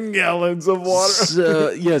like 10 gallons of water.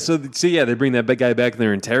 So they bring that big guy back and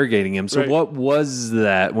they're interrogating him. So what was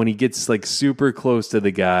that when he gets like super close to the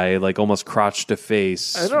guy, like almost crotch to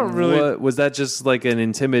face? I don't really. Was that just like an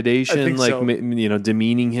intimidation, I think like so.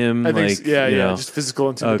 Demeaning him? I think just physical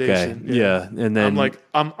intimidation. Okay, yeah, and then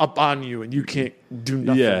I'm up on you and you can't do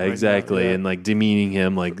nothing. Yeah, right exactly, and like demeaning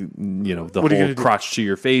him, like the whole crotch to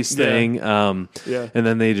your face thing. And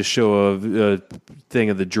then they just show a thing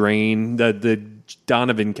of the drain, the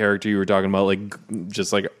Donovan character you were talking about, like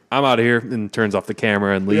just like I'm out of here, and turns off the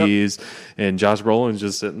camera and leaves. And Josh Brolin's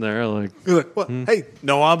just sitting there like what? Hey,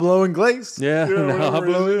 no hablo inglés. Yeah, no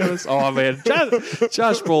hablo inglés. Oh man,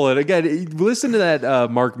 Josh Brolin again. Listen to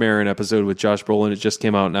that Mark Maron episode with Josh Brolin. It just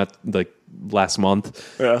came out not like last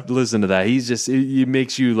month. Yeah, listen to that. He's just it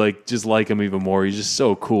makes you like him even more. He's just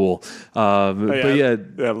so cool. I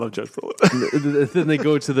love Josh Brolin. Then they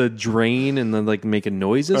go to the drain and then like making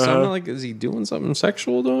noises. So I'm like, is he doing something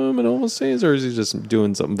sexual to him? It almost seems, or is he just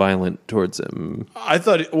doing something violent towards him? I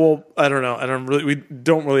thought. Well, I don't know. We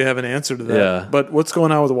don't really have an answer to that. Yeah. But what's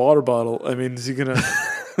going on with the water bottle? I mean, is he gonna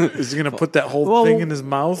put that whole thing in his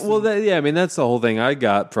mouth? Well, that's the whole thing I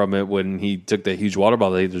got from it when he took that huge water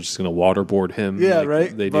bottle. They're just gonna waterboard him. Yeah,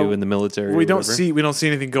 right. They do in the military. We don't see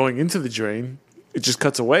anything going into the drain. It just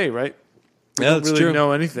cuts away, right? We don't really true.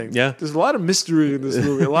 know anything. Yeah, there's a lot of mystery in this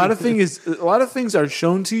movie. A lot of things are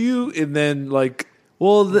shown to you and then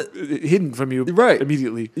hidden from you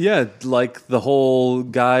immediately. Yeah, like the whole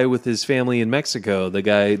guy with his family in Mexico,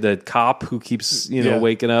 the cop who keeps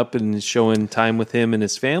waking up and showing time with him and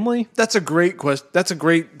his family. That's a great question. That's a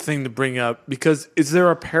great thing to bring up, because is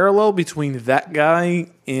there a parallel between that guy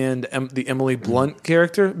and the Emily Blunt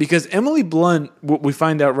character? Because Emily Blunt, what we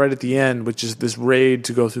find out right at the end, which is this raid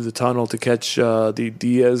to go through the tunnel to catch the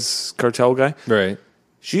Diaz cartel guy. Right.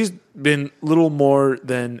 She's been little more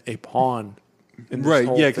than a pawn. Right,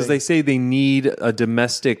 yeah, because they say they need a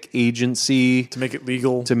domestic agency to make it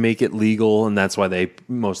legal. And that's why they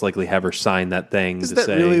most likely have her sign that thing. Is that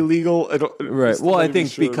really legal? Right. Well, I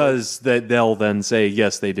think because they'll then say,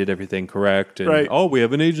 yes, they did everything correct. And, oh, we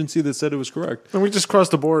have an agency that said it was correct. And we just crossed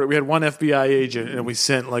the border. We had one FBI agent, and we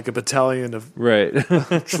sent like a battalion of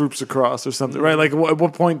troops across or something. Right? Like, at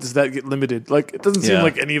what point does that get limited? Like, it doesn't seem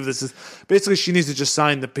like any of this is... Basically, she needs to just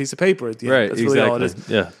sign the piece of paper at the end. Right, that's really all it is.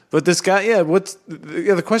 Yeah. But this guy,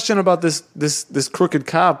 the question about this crooked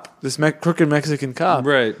cop, this crooked Mexican cop,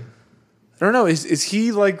 right? I don't know. Is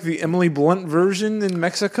he like the Emily Blunt version in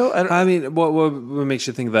Mexico? I mean, what makes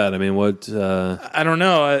you think that? I mean, what? I don't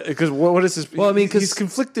know, because what is this? Well, I mean, he's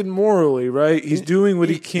conflicted morally, right? He's doing what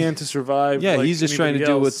he can to survive. Yeah, he's just trying to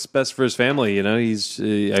do what's best for his family. He's.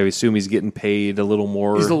 I assume he's getting paid a little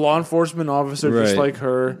more. He's a law enforcement officer, just like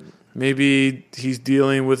her. Maybe he's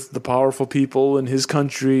dealing with the powerful people in his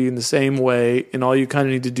country in the same way, and all you kind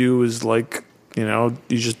of need to do is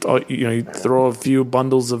you throw a few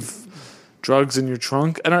bundles of drugs in your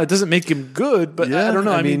trunk. I don't know. It doesn't make him good, but I don't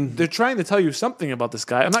know. I mean, they're trying to tell you something about this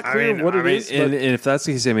guy. I'm not clear what it is. And if that's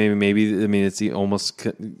the case, maybe it's almost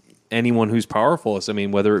anyone who's powerful. So, I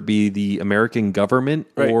mean, whether it be the American government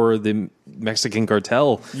or the Mexican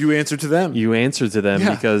cartel, you answer to them.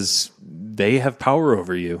 Because they have power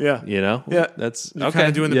over you. Yeah. Yeah. That's You're kind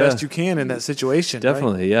of doing the best you can in that situation.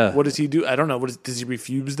 Definitely, right? Yeah. What does he do? I don't know. Does he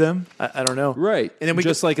refuse them? I don't know. Right. And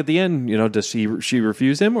then like at the end, does she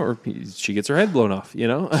refuse him, or she gets her head blown off,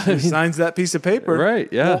 He signs that piece of paper. Right,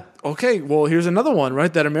 yeah. Well, here's another one,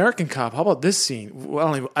 right? That American cop. How about this scene?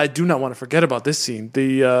 Well, I do not want to forget about this scene.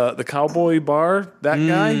 The cowboy bar, that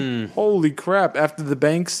guy. Holy crap. After the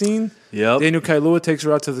bank scene, Daniel Kaluuya takes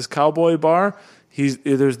her out to this cowboy bar.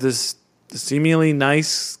 There's this seemingly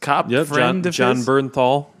nice cop friend of John his.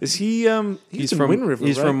 Bernthal. Is he? He's from Wind River.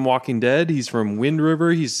 He's from Walking Dead. He's from Wind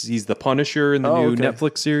River. He's the Punisher in the new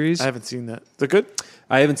Netflix series. I haven't seen that. Is it good?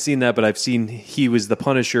 I haven't seen that, but I've seen he was the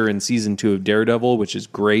Punisher in season 2 of Daredevil, which is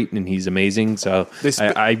great, and he's amazing. So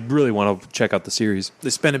I really want to check out the series.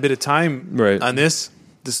 They spend a bit of time on this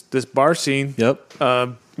bar scene. Yep.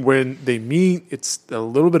 When they meet, it's a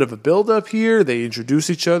little bit of a build-up here. They introduce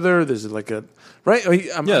each other. There's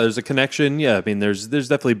there's a connection. Yeah, I mean, there's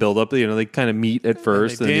definitely build-up. They kind of meet at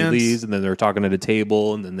first, and then he leaves, and then they're talking at a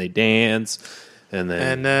table, and then they dance. And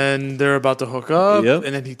then they're about to hook up, Yep.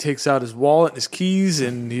 and then he takes out his wallet and his keys,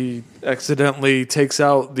 and he accidentally takes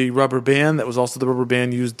out the rubber band that was also the rubber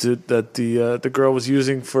band used that the girl was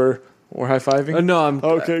using for high-fiving. No, I'm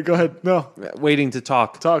okay. Go ahead. No, waiting to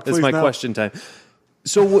talk. Talk. That's please, my now. question time.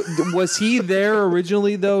 So was he there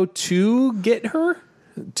originally though to get her?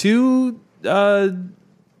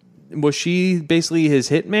 Was she basically his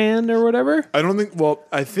hitman or whatever? I don't think. Well,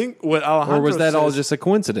 I think what Alejandro or was that says, all just a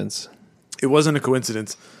coincidence? It wasn't a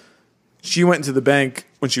coincidence. She went into the bank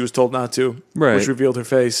when she was told not to, right. Which revealed her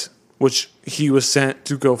face, which he was sent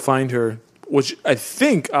to go find her, which I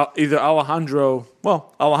think either Alejandro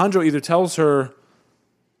either tells her,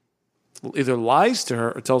 either lies to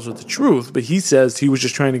her or tells her the truth, but he says he was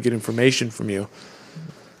just trying to get information from you.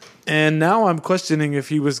 And now I'm questioning if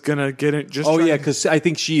he was going to get it just... Oh, yeah, because I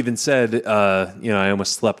think she even said, I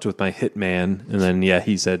almost slept with my hitman. And then,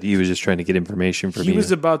 he said he was just trying to get information from me. He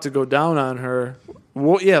was about to go down on her.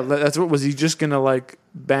 Well, yeah, that's what... Was he just going to, like,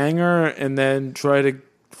 bang her and then try to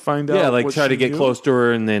find out... Yeah, like, try to get close to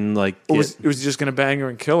her and then, like... Was he just going to bang her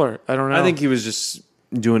and kill her? I don't know. I think he was just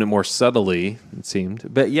doing it more subtly, it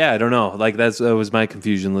seemed. But, yeah, I don't know. Like, that was my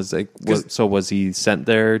confusion. Was like, so was he sent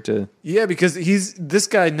there to... Yeah, because this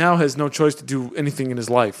guy now has no choice to do anything in his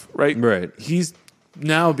life, right? Right. He's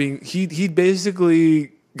now he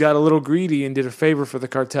basically got a little greedy and did a favor for the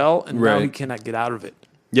cartel, and now he cannot get out of it.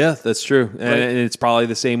 Yeah, that's true. Right? And it's probably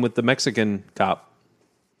the same with the Mexican cop.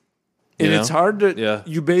 And it's hard to... Yeah.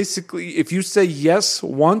 You basically... If you say yes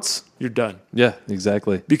once, you're done. Yeah,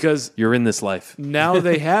 exactly. Because... You're in this life. Now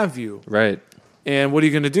they have you. Right. And what are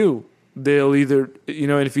you going to do? They'll either...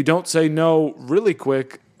 and if you don't say no really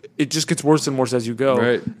quick, it just gets worse and worse as you go.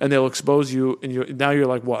 Right. And they'll expose you, and now you're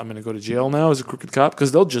like, what, I'm going to go to jail now as a crooked cop?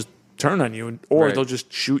 Because they'll just turn on you, or they'll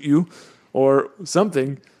just shoot you, or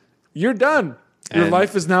something. You're done. Your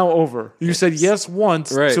life is now over. You said yes once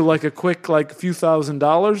to like a quick few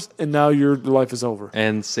 $1,000s, and now your life is over.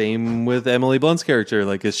 And same with Emily Blunt's character.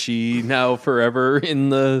 Like, is she now forever in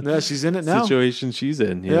the she's in it now. Situation she's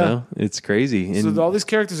in? You know, it's crazy. And so all these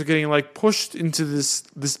characters are getting pushed into this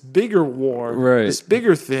bigger war, this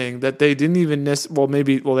bigger thing that they didn't even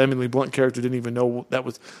the Emily Blunt character didn't even know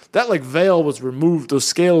that veil was removed. Those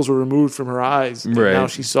scales were removed from her eyes. And now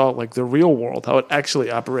she saw the real world, how it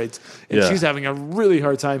actually operates, and she's having a really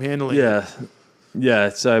hard time handling it. Yeah.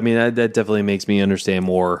 So I mean, that definitely makes me understand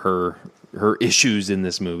more her issues in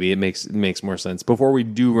this movie. It makes more sense. Before we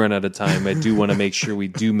do run out of time, I do want to make sure we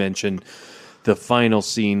do mention the final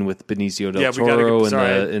scene with Benicio del Toro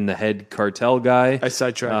and the head cartel guy. I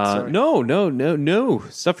sidetracked. No.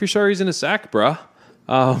 Stuff your sorries in a sack, bruh.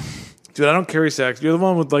 Dude, I don't carry sacks. You're the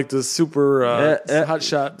one with the super hot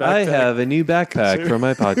shot backpack. I have a new backpack for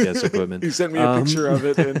my podcast equipment. You sent me a picture of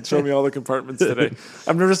it and showed me all the compartments today.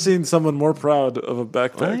 I've never seen someone more proud of a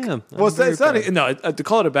backpack. I am. Well, it's not. No, to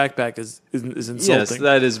call it a backpack is insulting. Yes,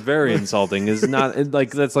 that is very insulting. It's not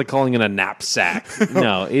that's like calling it a knapsack.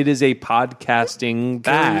 No, it is a podcasting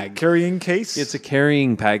bag. Carrying case? It's a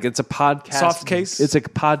carrying bag. It's a podcast. Soft case? It's a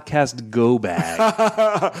podcast go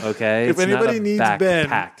bag. Okay? If anybody needs backpack.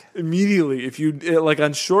 Ben, immediately, if you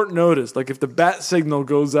on short notice, if the bat signal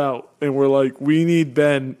goes out and we're we need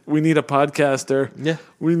Ben, we need a podcaster,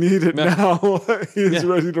 we need it now. He's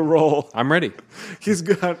ready to roll. I'm ready. He's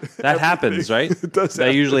got that happens, right? It does.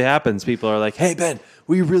 That usually happens. People are like, "Hey Ben,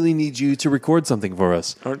 we really need you to record something for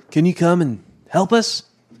us. Can you come and help us?"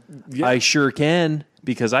 Yeah. I sure can,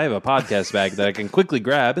 because I have a podcast bag that I can quickly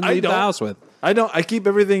grab and leave the house with. I don't. I keep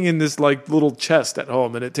everything in this little chest at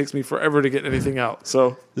home, and it takes me forever to get anything out.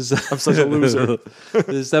 So I'm such a loser.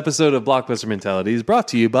 This episode of Blockbuster Mentality is brought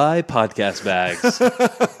to you by podcast bags.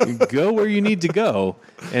 Go where you need to go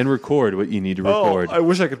and record what you need to record. I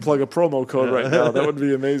wish I could plug a promo code right now. That would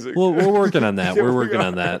be amazing. Well, we're working on that. We're working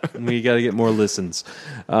on that. We got to get more listens.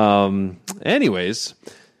 Anyways.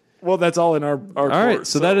 Well, that's all in our all right,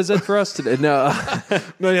 so that is it for us today.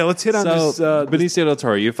 Let's hit on this. Benicio del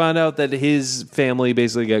Toro, you found out that his family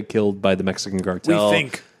basically got killed by the Mexican cartel. We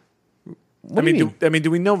think.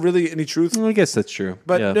 Do we know really any truth? Well, I guess that's true.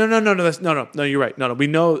 But no, you're right. No, we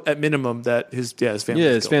know at minimum that his family.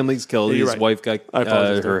 Yeah, his family's killed. His wife got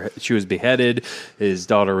she was beheaded. His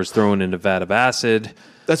daughter was thrown into a vat of acid.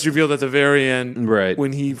 That's revealed at the very end, right?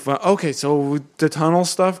 When he so the tunnel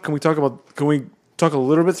stuff. Can we talk a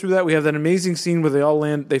little bit through that? We have that amazing scene where they all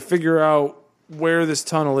land. They figure out where this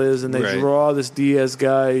tunnel is, and they draw this Diaz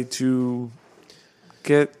guy to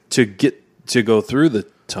go through the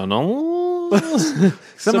tunnel.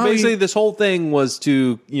 So basically, this whole thing was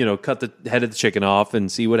to cut the head of the chicken off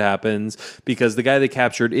and see what happens, because the guy they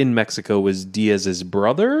captured in Mexico was Diaz's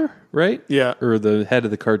brother. right? Yeah. Or the head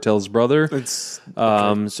of the cartel's brother. It's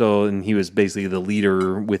So, and he was basically the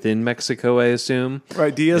leader within Mexico, I assume.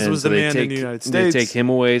 right. Diaz And was so the they man take, in the United They States. take him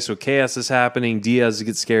away, so chaos is happening. Diaz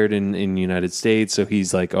gets scared in the United States, so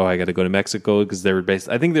he's like, "Oh, I got to go to Mexico," because they were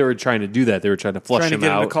I think they were trying to do that. They were trying to flush trying to him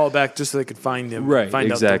get out. him to call back just so they could find him. Right, find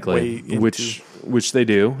exactly. Out the way into... Which they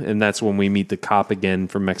do, and that's when we meet the cop again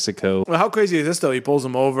from Mexico. Well, how crazy is this though? He pulls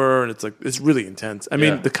him over, and it's really intense. I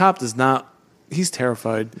mean, Yeah. the cop does not. He's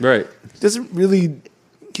terrified. Right,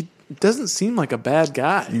 He doesn't seem like a bad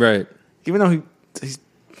guy. right. Even though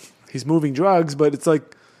he's moving drugs, but it's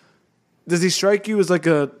like, does he strike you as like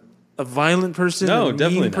a violent person? No, a mean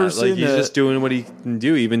definitely not. person? Like he's just doing what he can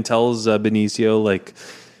do. He even tells Benicio, like,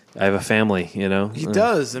 "I have a family," you know. He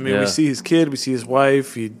does. I mean, Yeah. we see his kid, we see his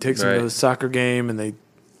wife. He takes him Right. to a soccer game, and they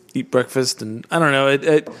eat breakfast. And I don't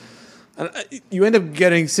know. You end up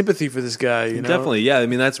getting sympathy for this guy. You know? Definitely, yeah. I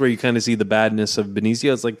mean, that's where you kind of see the badness of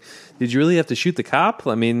Benicio. It's like, did you really have to shoot the cop?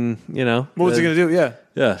 I mean, you know. What was he going to do? Yeah.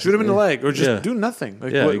 Yeah. Shoot him in the leg or just Yeah. do nothing.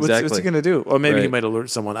 Like, Yeah, what's he exactly. going to do? Or maybe he Right. might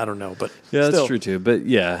alert someone. I don't know. But Yeah, still. that's true too. But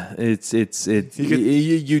yeah, it's could-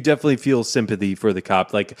 you definitely feel sympathy for the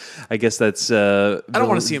cop. Like, I guess that's I don't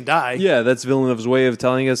want to see him die. Yeah, that's Villeneuve's way of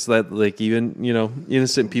telling us that, like, even, you know,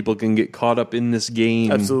 innocent people can get caught up in this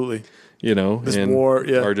game. Absolutely. You know, This war,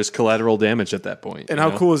 yeah. or just collateral damage at that point. And you how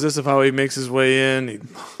know? cool is this of how he makes his way in?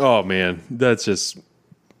 Oh man, that's just.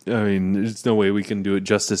 I mean, there's no way we can do it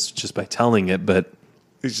justice just by telling it, but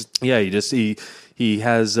He's just yeah, he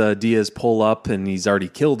has Diaz pull up, and he's already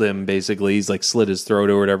killed him. Basically, he's like slit his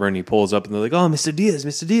throat or whatever, and he pulls up, and they're like, "Oh, Mr. Diaz,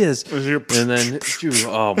 Mr. Diaz," and then,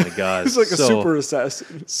 oh my god, he's like a super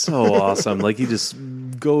assassin. so awesome. Like he just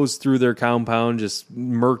goes through their compound, just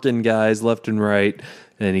murking guys left and right.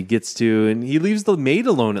 And he gets to, and he leaves the maid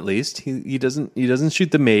alone. At least he doesn't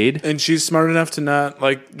shoot the maid. And she's smart enough to not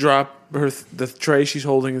like drop the tray she's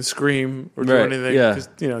holding and scream or do Right, anything. yeah. 'Cause,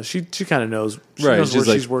 you know, she kind of knows. She Right, knows she's where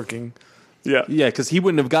like- she's working. Yeah. Yeah, because he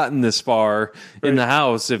wouldn't have gotten this far in the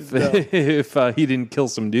house if No. if he didn't kill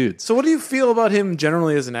some dudes. So what do you feel about him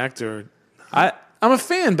generally as an actor? I'm a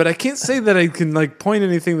fan, but I can't say that I can like point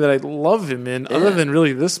anything that I love him in other than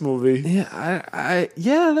really this movie. Yeah,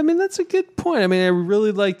 I mean that's a good point. I mean, I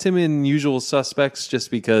really liked him in Usual Suspects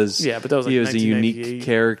just because Yeah, but that was like he was a unique 1998.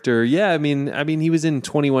 character. Yeah, I mean he was in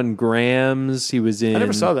 21 Grams. He was in. I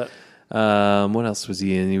never saw that. What else was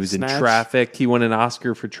he in? He was Snatch? in Traffic. He won an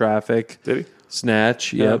Oscar for Traffic. Did he?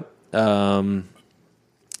 Snatch. Yep.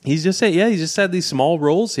 He's just he just had these small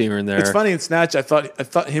roles here and there. It's funny in Snatch. I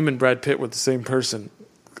thought him and Brad Pitt were the same person.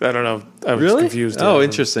 I don't know. I was Really? confused. Oh, Yeah.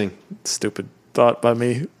 interesting. Stupid thought by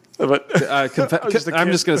me. But I'm just a I'm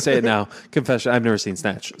kid. just going to say it now. Confession: I've never seen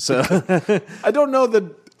Snatch, so I don't know that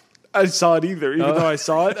I saw it either. Even though I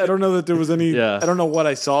saw it, I don't know that there was any. Yeah. I don't know what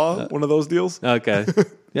I saw. One of those deals. okay.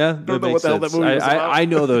 Yeah, that know makes what the hell sense. that movie was about. I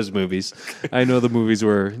know those movies. I know the movies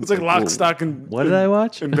where It's like Lock, Stock, and What did I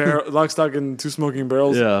watch? And Lock, Stock, and Two Smoking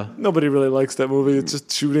Barrels. Yeah. Nobody really likes that movie. It's just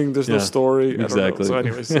shooting. There's no Yeah, story. I exactly. don't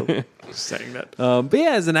know. So anyway, just saying that. But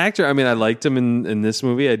yeah, as an actor, I mean, I liked him in this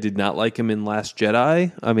movie. I did not like him in Last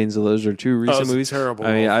Jedi. I mean, so those are two recent it's a movies. terrible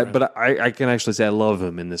I mean, role for him. but I can actually say I love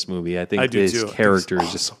him in this movie. I think I do his too. character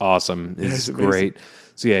is just awesome. It's he's amazing. great.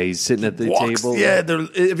 So yeah, he's sitting at the Walks. table. Yeah.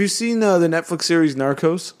 Have you seen the Netflix series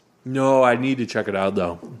Narcos? No, I need to check it out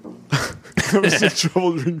though. I was in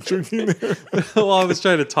trouble drinking there. Well, I was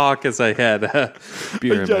trying to talk as I had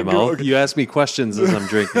beer in my Okay, mouth. okay. You ask me questions as I'm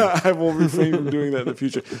drinking. I will refrain from doing that in the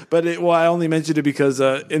future. But I only mentioned it because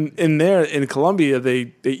in Colombia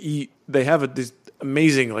they have these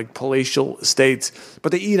amazing like palatial estates,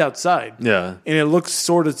 but they eat outside. Yeah. And it looks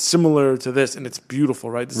sort of similar to this, and it's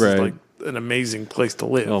beautiful, right? This Right. is like an amazing place to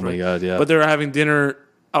live. Oh my right? God, yeah. But they're having dinner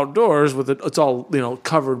outdoors with it's all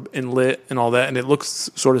covered and lit and all that, and it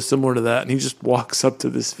looks sort of similar to that. And he just walks up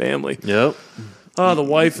to this family. Yep. The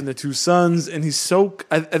wife and the two sons, and he's so.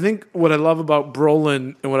 I think what I love about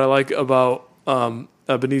Brolin and what I like about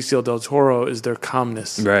Benicio del Toro is their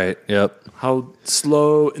calmness. Right. Yep. How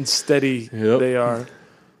slow and steady Yep. they are.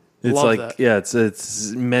 It's Love like that.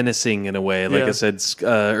 it's menacing in a way. Like Yeah. I said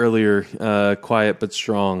earlier, quiet but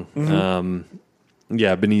strong. Mm-hmm.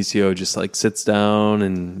 Yeah, Benicio just like sits down,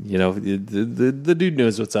 and the dude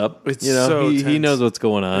knows what's up. It's you know, so he tense. knows what's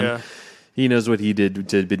going on. Yeah. He knows what he did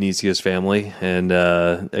to Benicio's family, and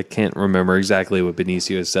I can't remember exactly what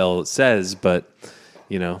Benicio says, but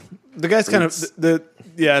The guy's kind of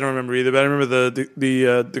I don't remember either, but I remember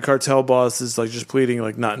the cartel boss is like just pleading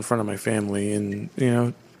like not in front of my family, and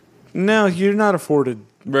no, you're not afforded.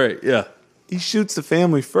 right, yeah, He shoots the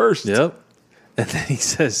family first. yep, and then he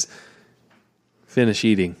says, "Finish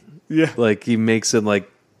eating." Yeah. Like he makes him like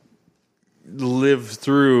live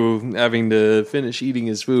through having to finish eating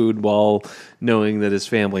his food while knowing that his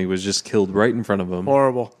family was just killed right in front of him.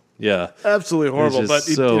 Horrible. Yeah. Absolutely horrible. But,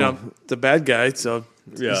 the bad guy, so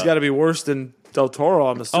he's got to be worse than Del Toro,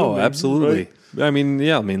 I'm assuming. Oh, absolutely. Right?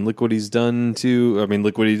 Look what he's done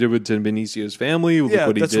look what he did with Benicio's family. Look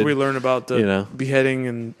what he that's did. what we learn about the beheading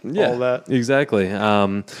and all that. Exactly.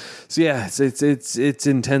 It's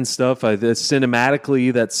intense stuff.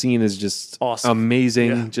 Cinematically, that scene is just awesome.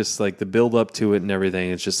 Amazing. Yeah. Just like the build up to it and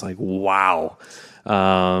everything. It's just like, wow.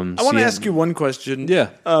 I want to ask you one question.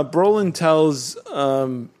 Yeah. Brolin tells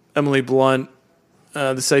Emily Blunt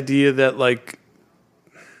this idea that like,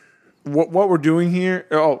 what we're doing here?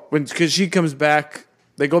 Because she comes back,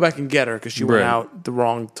 they go back and get her because she went out the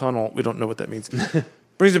wrong tunnel. We don't know what that means.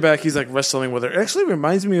 Brings her back. He's like wrestling with her. It actually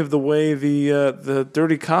reminds me of the way the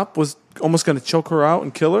dirty cop was almost going to choke her out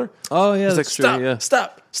and kill her. Oh yeah, he's like,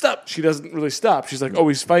 stop. She doesn't really stop. She's like,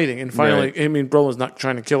 he's fighting, and finally, Brolin's not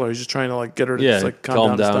trying to kill her. He's just trying to like get her to just like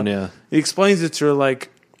calm down. Yeah, he explains it to her like,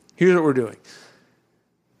 here's what we're doing.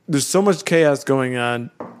 There's so much chaos going on,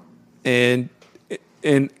 and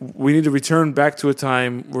we need to return back to a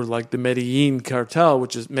time where, like, the Medellin cartel,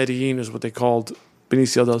 Medellin is what they called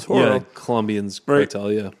Benicio del Toro. Yeah, Colombians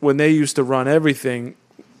cartel, yeah. When they used to run everything,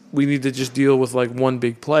 we need to just deal with, like, one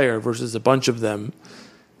big player versus a bunch of them.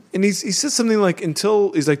 And he says something like,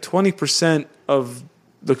 until he's like 20% of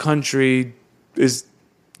the country is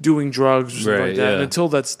doing drugs or something like that. Yeah. And until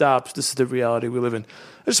that stops, this is the reality we live in.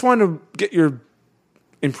 I just wanted to get your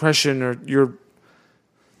impression or do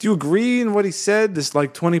you agree in what he said? This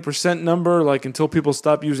like 20% number, like until people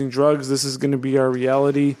stop using drugs, this is going to be our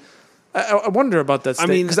reality. I wonder about that.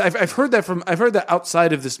 Because I've heard that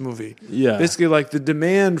outside of this movie. Yeah, basically, like the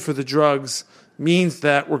demand for the drugs means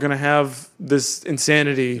that we're going to have this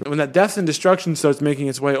insanity. When that death and destruction starts making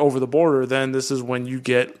its way over the border, then this is when you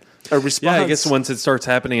get a response. Yeah, I guess once it starts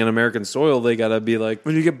happening on American soil, they got to be like...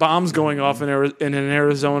 When you get bombs going off in an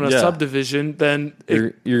Arizona subdivision, then...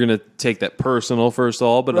 You're going to take that personal, first of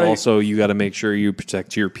all, but also you got to make sure you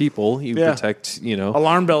protect your people. You protect,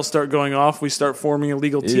 Alarm bells start going off. We start forming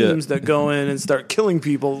illegal teams that go in and start killing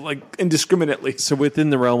people, like, indiscriminately. So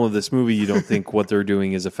within the realm of this movie, you don't think what they're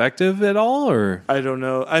doing is effective at all, or...? I don't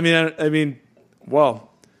know. I mean,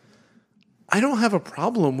 well, I don't have a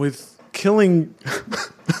problem with killing...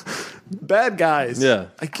 bad guys. Yeah.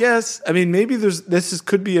 I guess. I mean, maybe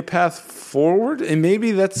could be a path forward, and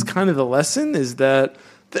maybe that's kind of the lesson is that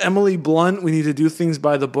the Emily Blunt, we need to do things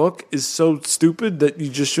by the book, is so stupid that you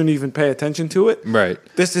just shouldn't even pay attention to it. Right.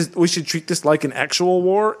 We should treat this like an actual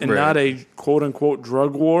war and not a quote unquote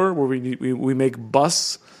drug war where we make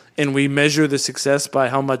busts and we measure the success by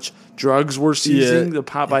how much drugs we're seizing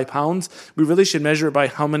by pounds. We really should measure it by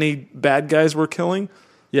how many bad guys we're killing.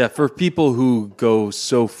 Yeah, for people who go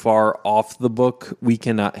so far off the book, we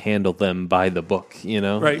cannot handle them by the book,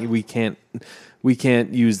 Right. We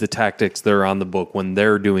can't use the tactics that are on the book when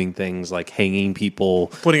they're doing things like hanging people,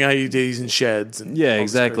 putting IEDs in sheds and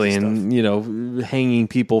exactly, and hanging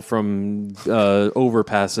people from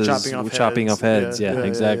overpasses, chopping off heads. Yeah,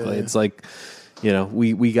 exactly. It's like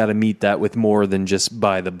we got to meet that with more than just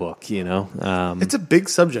by the book, It's a big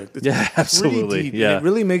subject. It's absolutely. Deep, it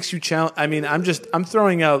really makes you challenge. I mean, I'm just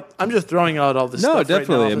throwing out all this stuff. No,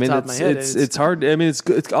 definitely. Right now off the top of my head. It's hard. I mean,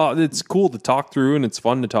 it's cool to talk through and it's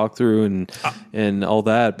fun to talk through and all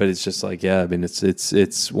that, but it's just like,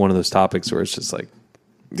 it's one of those topics where it's just like,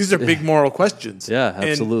 these are big moral questions. Yeah,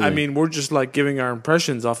 absolutely. And, we're just like giving our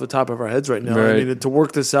impressions off the top of our heads right now. Right. I mean, to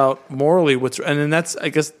work this out morally, and then that's, I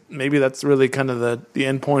guess, maybe that's really kind of the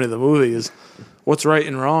end point of the movie is what's right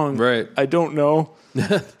and wrong. Right. I don't know.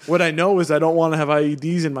 What I know is I don't want to have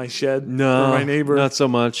IEDs in my shed or my neighbor. Not so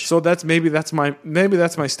much. So that's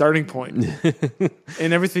my starting point,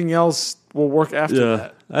 and everything else will work after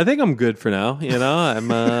that. I think I'm good for now. I'm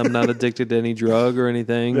not addicted to any drug or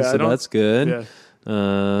anything, so that's good. Yeah.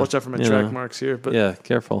 Watch out for my track marks here, but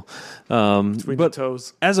careful. Between your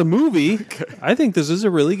toes. As a movie, I think this is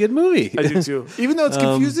a really good movie. I do too. Even though it's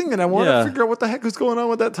confusing, and I want to figure out what the heck is going on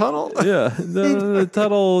with that tunnel. The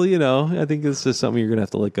tunnel. I think it's just something you're gonna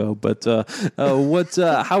have to let go. But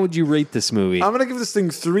how would you rate this movie? I'm gonna give this thing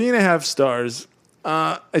 3.5 stars.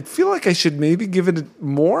 I feel like I should maybe give it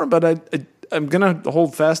more, but I'm gonna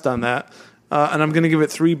hold fast on that, and I'm gonna give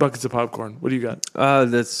it 3 buckets of popcorn. What do you got?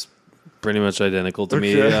 That's pretty much identical to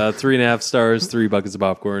me. 3.5 stars, 3 buckets of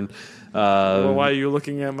popcorn. Well, why are you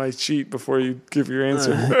looking at my sheet before you give your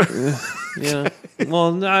answer? Yeah.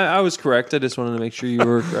 Well, I was correct. I just wanted to make sure you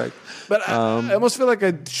were correct. But I almost feel like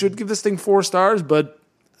I should give this thing 4 stars, but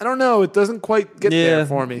I don't know. It doesn't quite get there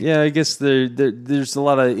for me. Yeah, I guess there's a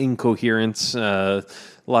lot of incoherence.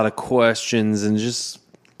 a lot of questions and just.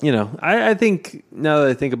 I think now that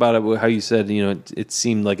I think about it, how you said, it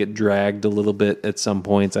seemed like it dragged a little bit at some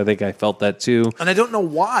points. I think I felt that too. And I don't know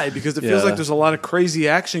why, because it feels like there's a lot of crazy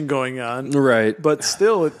action going on. Right. But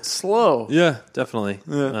still, it's slow. Yeah, definitely.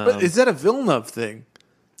 Yeah. But is that a Villeneuve thing?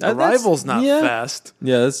 Arrival's not fast.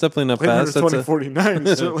 Yeah, that's definitely not fast. 2049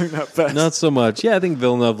 is certainly not fast. Not so much. Yeah, I think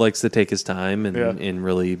Villeneuve likes to take his time and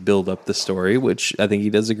really build up the story, which I think he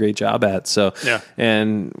does a great job at. So,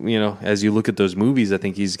 and, as you look at those movies, I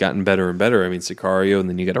think he's gotten better and better. I mean, Sicario, and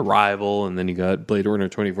then you got Arrival, and then you got Blade Runner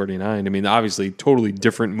 2049. I mean, obviously, totally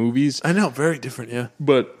different movies. I know, very different, yeah.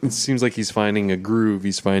 But it seems like he's finding a groove.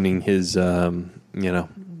 He's finding his,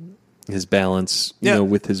 his balance,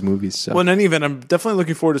 with his movies. So. Well, in any event, I'm definitely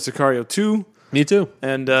looking forward to Sicario 2. Me too.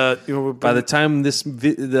 And by the time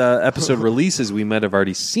the episode releases, we might have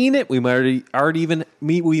already seen it. We might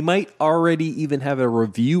already even have a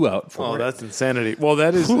review out for it. Oh, that's insanity. Well,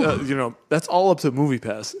 that is that's all up to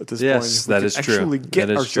MoviePass at this point. Yes, that is true. Actually,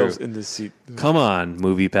 get ourselves in this seat. Come on,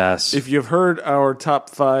 MoviePass. If you've heard our top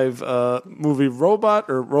 5 movie robot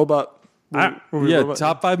or robot. Robot.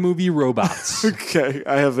 Top 5 movie robots. Okay,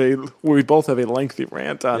 we both have a lengthy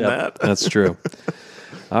rant on that. That's true.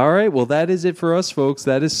 All right, well, that is it for us, folks.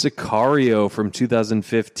 That is Sicario from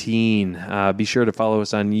 2015. Be sure to follow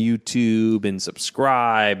us on YouTube and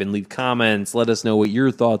subscribe and leave comments. Let us know what your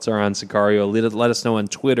thoughts are on Sicario. Let us know on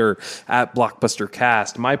Twitter at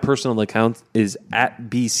BlockbusterCast. My personal account is at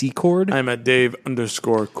BCCord. I'm at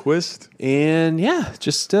Dave_Quist. And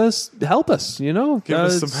just help us, Give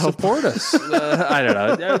us some help. Support us. I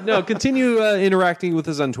don't know. No, continue interacting with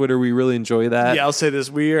us on Twitter. We really enjoy that. Yeah, I'll say this.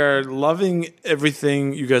 We are loving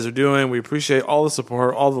everything you guys are doing. We appreciate all the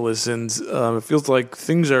support, all the listens. It feels like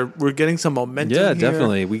we're getting some momentum. Yeah, here.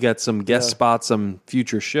 Definitely. We got some guest spots on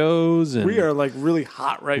future shows. And we are like really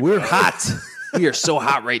hot now. We're hot. We are so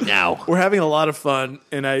hot right now. We're having a lot of fun,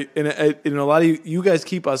 and a lot of you guys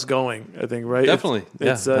keep us going. I think, right? Definitely,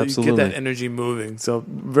 absolutely. You get that energy moving. So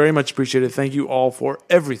very much appreciate it. Thank you all for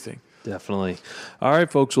everything. Definitely. All right,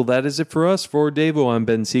 folks. Well, that is it for us. For Davo, I'm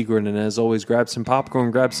Ben Seegren, and as always, grab some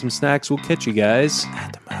popcorn, grab some snacks. We'll catch you guys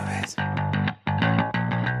at the movies.